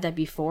never had that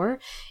before.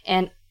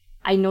 And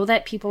I know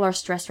that people are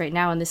stressed right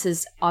now, and this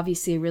is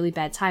obviously a really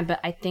bad time,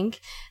 but I think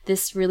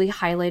this really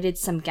highlighted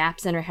some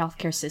gaps in our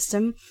healthcare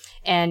system,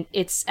 and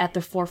it's at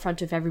the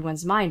forefront of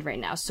everyone's mind right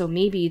now. So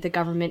maybe the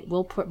government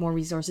will put more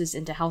resources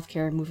into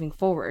healthcare moving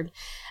forward.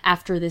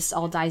 After this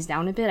all dies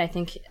down a bit, I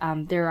think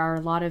there are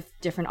a lot of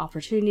different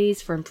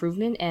opportunities for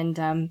improvement,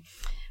 and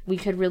we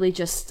could really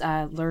just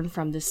learn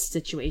from this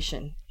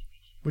situation.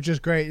 Which is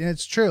great. And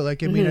it's true.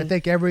 Like, I mean, I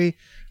think every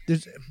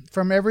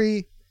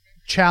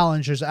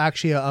challenge is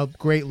actually a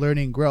great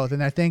learning growth.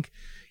 And I think,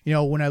 you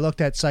know, when I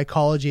looked at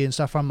psychology and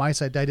stuff from my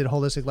side, I did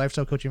holistic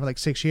lifestyle coaching for like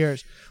 6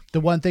 years. The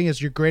one thing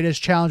is your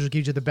greatest challenge will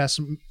give you the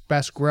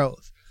best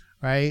growth,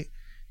 right?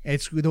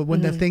 It's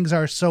when the things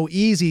are so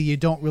easy, you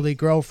don't really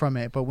grow from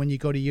it. But when you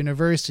go to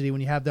university, when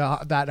you have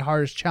that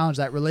hardest challenge,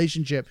 that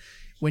relationship,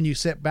 when you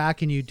sit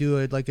back and you do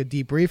a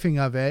debriefing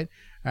of it,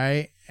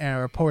 right?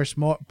 Or a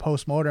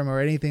post-mortem or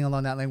anything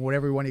along that line,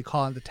 whatever you want to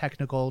call it, the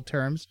technical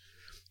terms,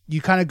 you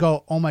kind of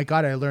go, oh my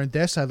God, I learned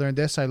this, I learned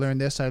this, I learned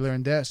this, I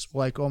learned this.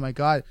 Like, oh my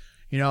God,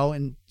 you know,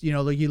 and, you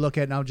know, you look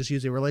at now, just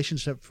use a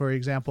relationship, for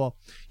example,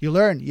 you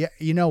learn, yeah,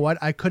 you know what,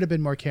 I could have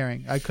been more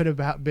caring. I could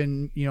have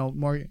been, you know,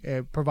 more,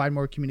 provide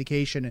more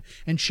communication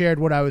and shared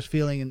what I was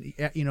feeling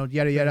and, you know,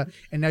 yada, yada.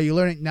 And now you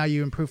learn it, now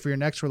you improve for your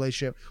next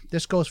relationship.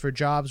 This goes for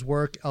jobs,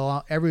 work,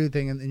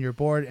 everything in your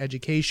board,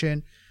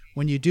 education.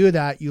 When you do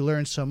that, you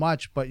learn so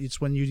much, but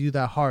it's when you do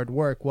that hard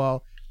work.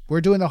 Well, we're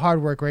doing the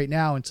hard work right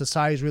now, and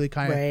society is really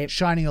kind of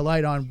shining a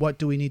light on what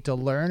do we need to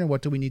learn and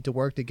what do we need to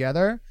work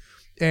together.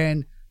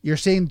 And you're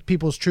seeing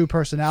people's true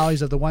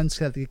personalities of the ones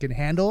that they can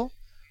handle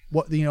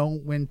what, you know,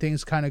 when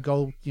things kind of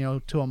go, you know,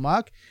 to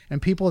amok,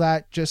 and people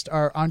that just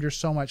are under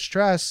so much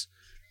stress,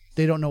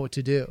 they don't know what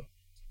to do.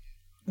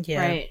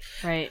 Yeah.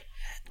 Right.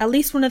 At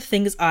least one of the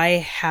things I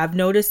have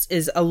noticed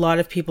is a lot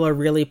of people are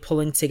really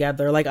pulling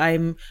together. Like,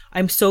 I'm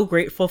so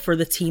grateful for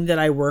the team that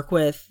I work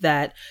with,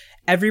 that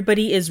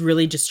everybody is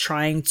really just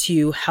trying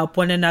to help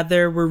one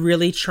another. We're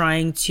really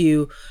trying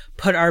to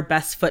put our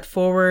best foot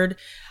forward.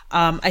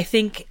 I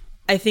think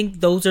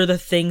those are the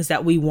things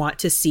that we want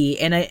to see.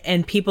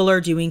 And people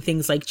are doing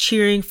things like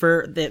cheering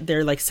for,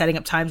 they're like setting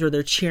up times where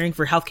they're cheering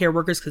for healthcare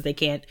workers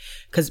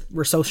because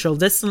we're social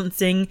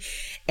distancing.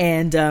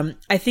 And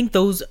I think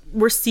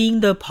we're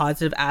seeing the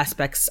positive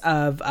aspects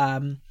of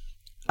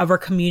our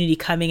community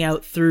coming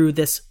out through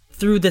this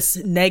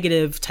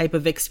negative type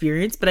of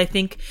experience. But I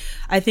think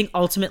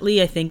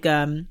ultimately,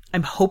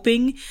 I'm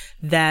hoping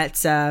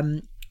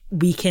that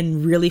we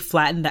can really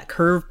flatten that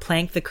curve,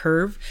 plank the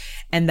curve,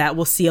 and that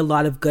we'll see a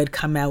lot of good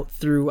come out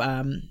through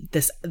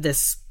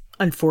this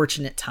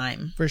unfortunate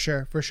time. For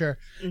sure.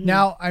 Mm-hmm.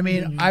 Now, I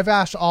mean, I've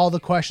asked all the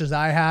questions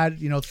I had.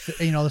 You know,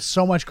 there's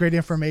so much great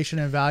information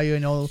and value. I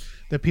know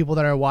the people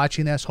that are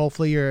watching this,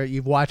 hopefully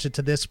you've watched it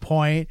to this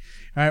point,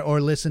 right,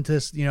 or listened to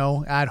this, you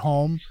know, at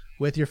home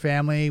with your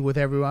family, with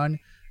everyone,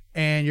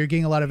 and you're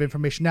getting a lot of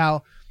information.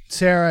 Now,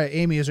 Sarah,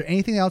 Amy, is there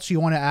anything else you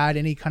want to add?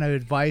 Any kind of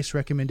advice,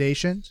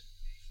 recommendations?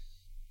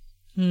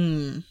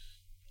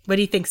 What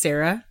do you think,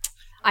 Sarah?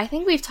 I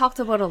think we've talked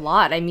about a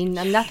lot. I mean,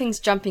 nothing's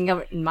jumping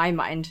out in my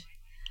mind.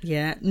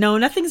 Yeah. No,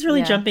 nothing's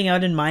really jumping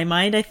out in my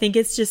mind. I think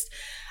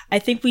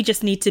we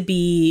just need to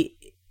be,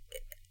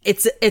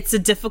 it's a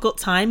difficult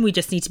time. We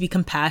just need to be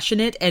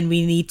compassionate, and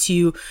we need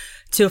to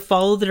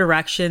follow the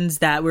directions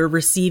that we're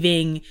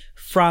receiving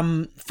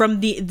from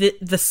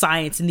the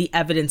science and the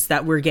evidence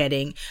that we're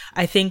getting.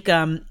 I think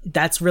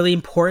that's really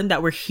important,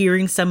 that we're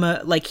hearing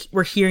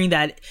we're hearing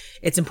that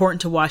it's important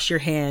to wash your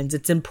hands.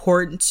 It's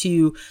important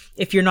to,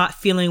 if you're not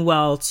feeling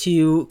well,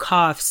 to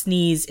cough,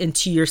 sneeze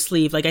into your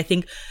sleeve. Like, I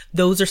think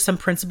those are some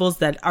principles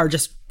that are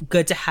just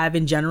good to have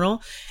in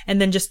general. And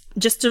then just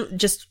to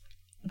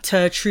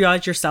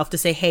triage yourself to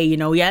say, hey, you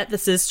know, yeah,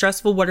 this is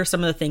stressful. What are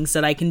some of the things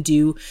that I can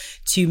do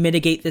to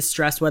mitigate this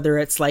stress? Whether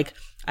it's like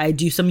I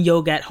do some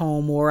yoga at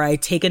home or I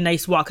take a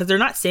nice walk, because they're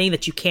not saying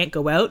that you can't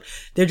go out.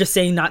 They're just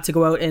saying not to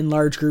go out in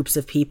large groups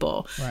of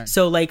people. Right.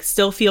 So like,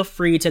 still feel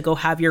free to go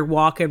have your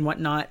walk and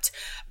whatnot.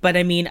 But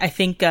I mean, I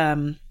think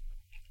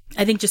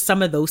just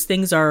some of those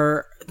things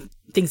are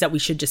things that we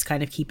should just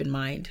kind of keep in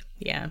mind.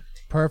 Yeah.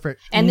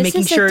 Perfect. And this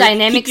is a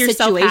dynamic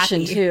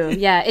situation too.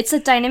 Yeah, it's a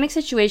dynamic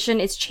situation.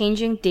 It's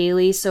changing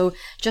daily. So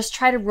just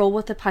try to roll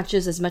with the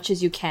punches as much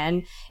as you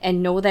can,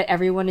 and know that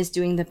everyone is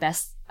doing the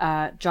best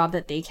job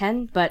that they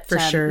can, but For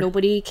sure.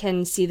 nobody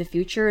can see the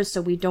future,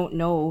 so we don't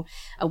know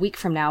a week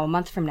from now, a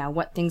month from now,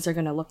 what things are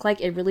going to look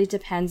like. It really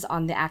depends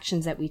on the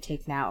actions that we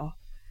take now.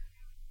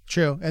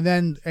 True. And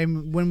then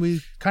when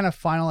we kind of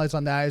finalize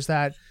on that is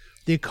that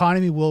the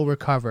economy will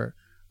recover,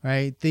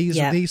 right?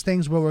 These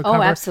things will recover.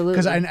 Oh, absolutely.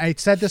 Because I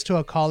said this to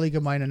a colleague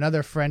of mine,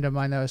 another friend of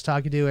mine that I was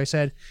talking to. I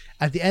said,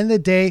 at the end of the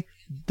day,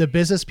 the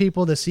business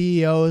people, the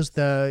CEOs,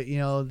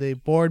 the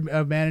board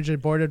of managers,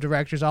 board of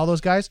directors, all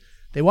those guys,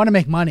 they want to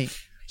make money.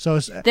 So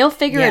they'll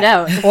figure it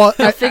out. Well,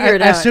 they'll figure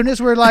it out. As soon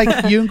as we're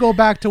like, you can go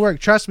back to work.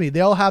 Trust me,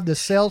 they'll have the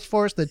sales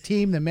force, the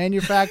team, the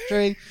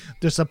manufacturing,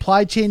 the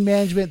supply chain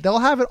management. They'll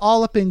have it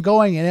all up and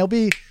going, and it'll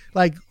be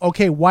like,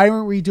 okay, why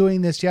weren't we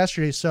doing this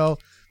yesterday? So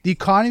the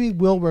economy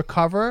will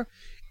recover.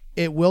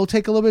 It will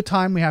take a little bit of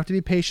time. We have to be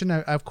patient.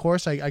 Of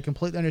course, I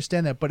completely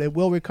understand that, but it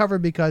will recover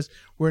because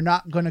we're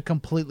not going to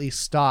completely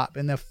stop.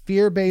 And the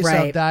fear base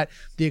of that,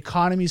 the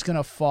economy is going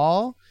to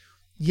fall.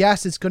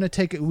 Yes, it's going to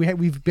take.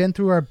 We've been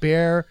through our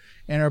bear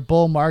and our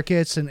bull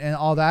markets and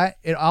all that.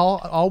 It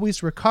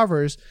always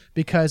recovers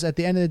because at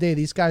the end of the day,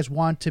 these guys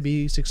want to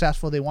be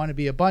successful. They want to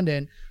be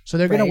abundant, so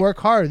they're going to work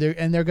hard. They're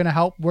going to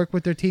help work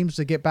with their teams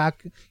to get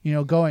back,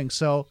 going.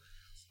 So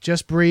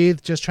just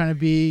breathe. Just trying to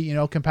be,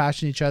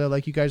 compassionate to each other,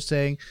 like you guys are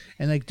saying,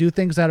 and like do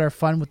things that are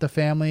fun with the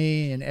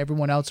family and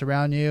everyone else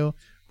around you.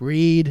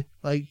 Read,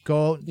 like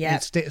go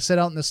sit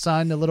out in the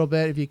sun a little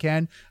bit if you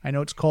can. I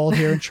know it's cold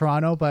here in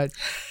Toronto, but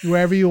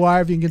wherever you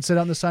are, if you can sit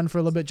out in the sun for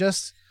a little bit,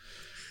 just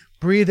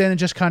breathe in and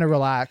just kind of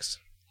relax.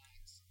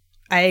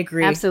 I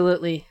agree.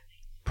 Absolutely.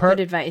 Good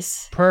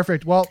advice.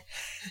 Perfect. Well,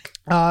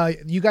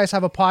 you guys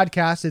have a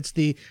podcast. It's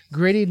the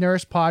Gritty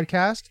Nurse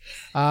Podcast.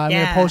 I'm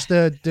going to post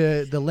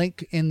the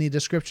link in the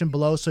description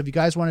below. So if you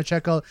guys want to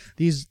check out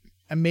these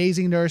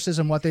amazing nurses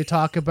and what they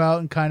talk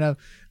about and kind of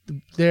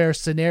their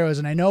scenarios,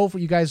 and I know for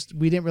you guys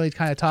we didn't really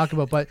kind of talk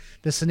about, but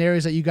the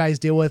scenarios that you guys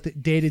deal with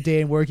day to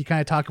day in work, you kind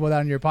of talk about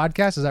that on your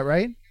podcast. Is that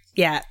right?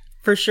 Yeah,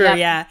 for sure.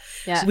 Yeah.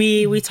 So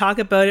we talk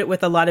about it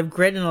with a lot of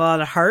grit and a lot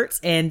of heart,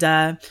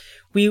 and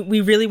we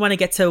really want to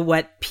get to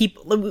what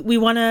people, we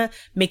want to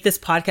make this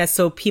podcast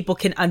so people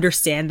can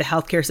understand the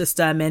healthcare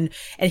system and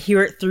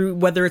hear it through,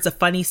 whether it's a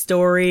funny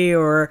story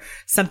or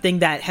something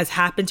that has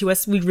happened to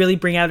us. We really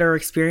bring out our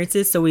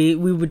experiences. So we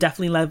would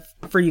definitely love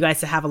for you guys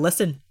to have a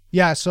listen.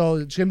 Yeah, so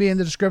it's going to be in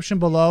the description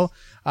below.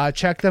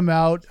 Check them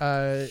out.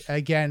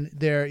 Again,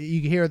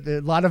 you hear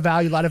a lot of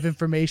value, a lot of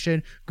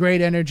information,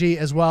 great energy,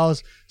 as well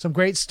as some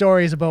great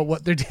stories about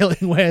what they're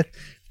dealing with,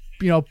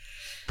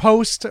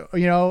 post,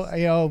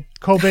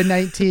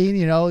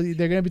 COVID-19,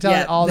 they're going to be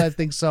telling all that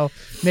things. So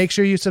make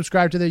sure you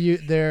subscribe to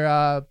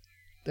their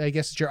I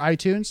guess it's your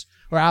iTunes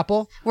or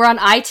Apple. We're on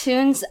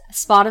iTunes,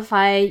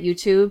 Spotify,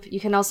 YouTube. You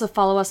can also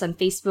follow us on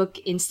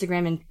Facebook,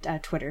 Instagram, and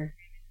Twitter.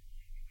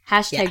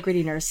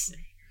 #Gritty Nurse.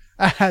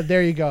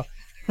 There you go.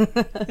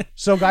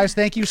 So guys,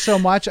 thank you so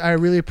much. I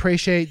really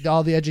appreciate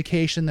all the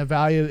education, the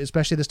value,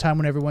 especially this time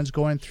when everyone's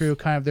going through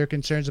kind of their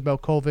concerns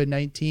about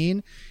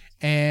COVID-19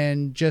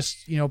 and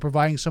just,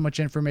 providing so much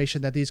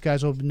information that these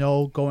guys will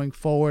know going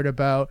forward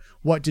about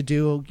what to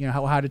do,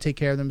 how to take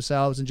care of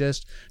themselves, and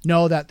just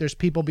know that there's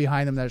people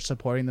behind them that are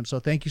supporting them. So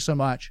thank you so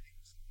much.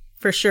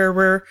 For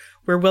sure.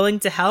 We're willing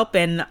to help,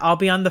 and I'll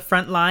be on the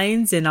front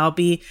lines, and I'll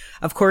be,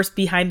 of course,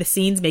 behind the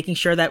scenes, making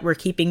sure that we're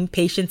keeping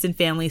patients and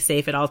families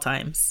safe at all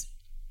times.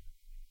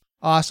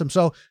 Awesome.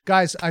 So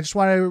guys, I just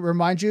want to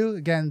remind you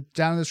again,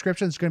 down in the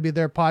description, it's going to be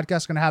their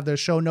podcast, going to have their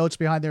show notes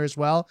behind there as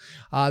well.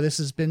 This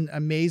has been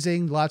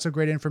amazing. Lots of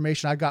great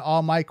information. I got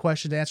all my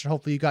questions answered.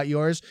 Hopefully you got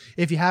yours.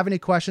 If you have any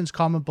questions,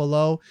 comment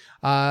below.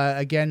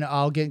 Again,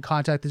 I'll get in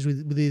contact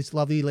with these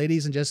lovely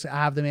ladies and just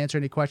have them answer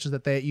any questions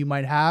that you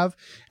might have,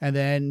 and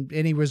then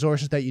any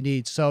resources that you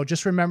need. So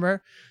just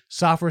remember,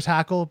 software's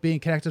hackle,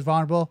 being connected is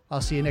vulnerable. I'll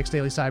see you next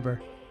Daily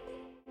Cyber.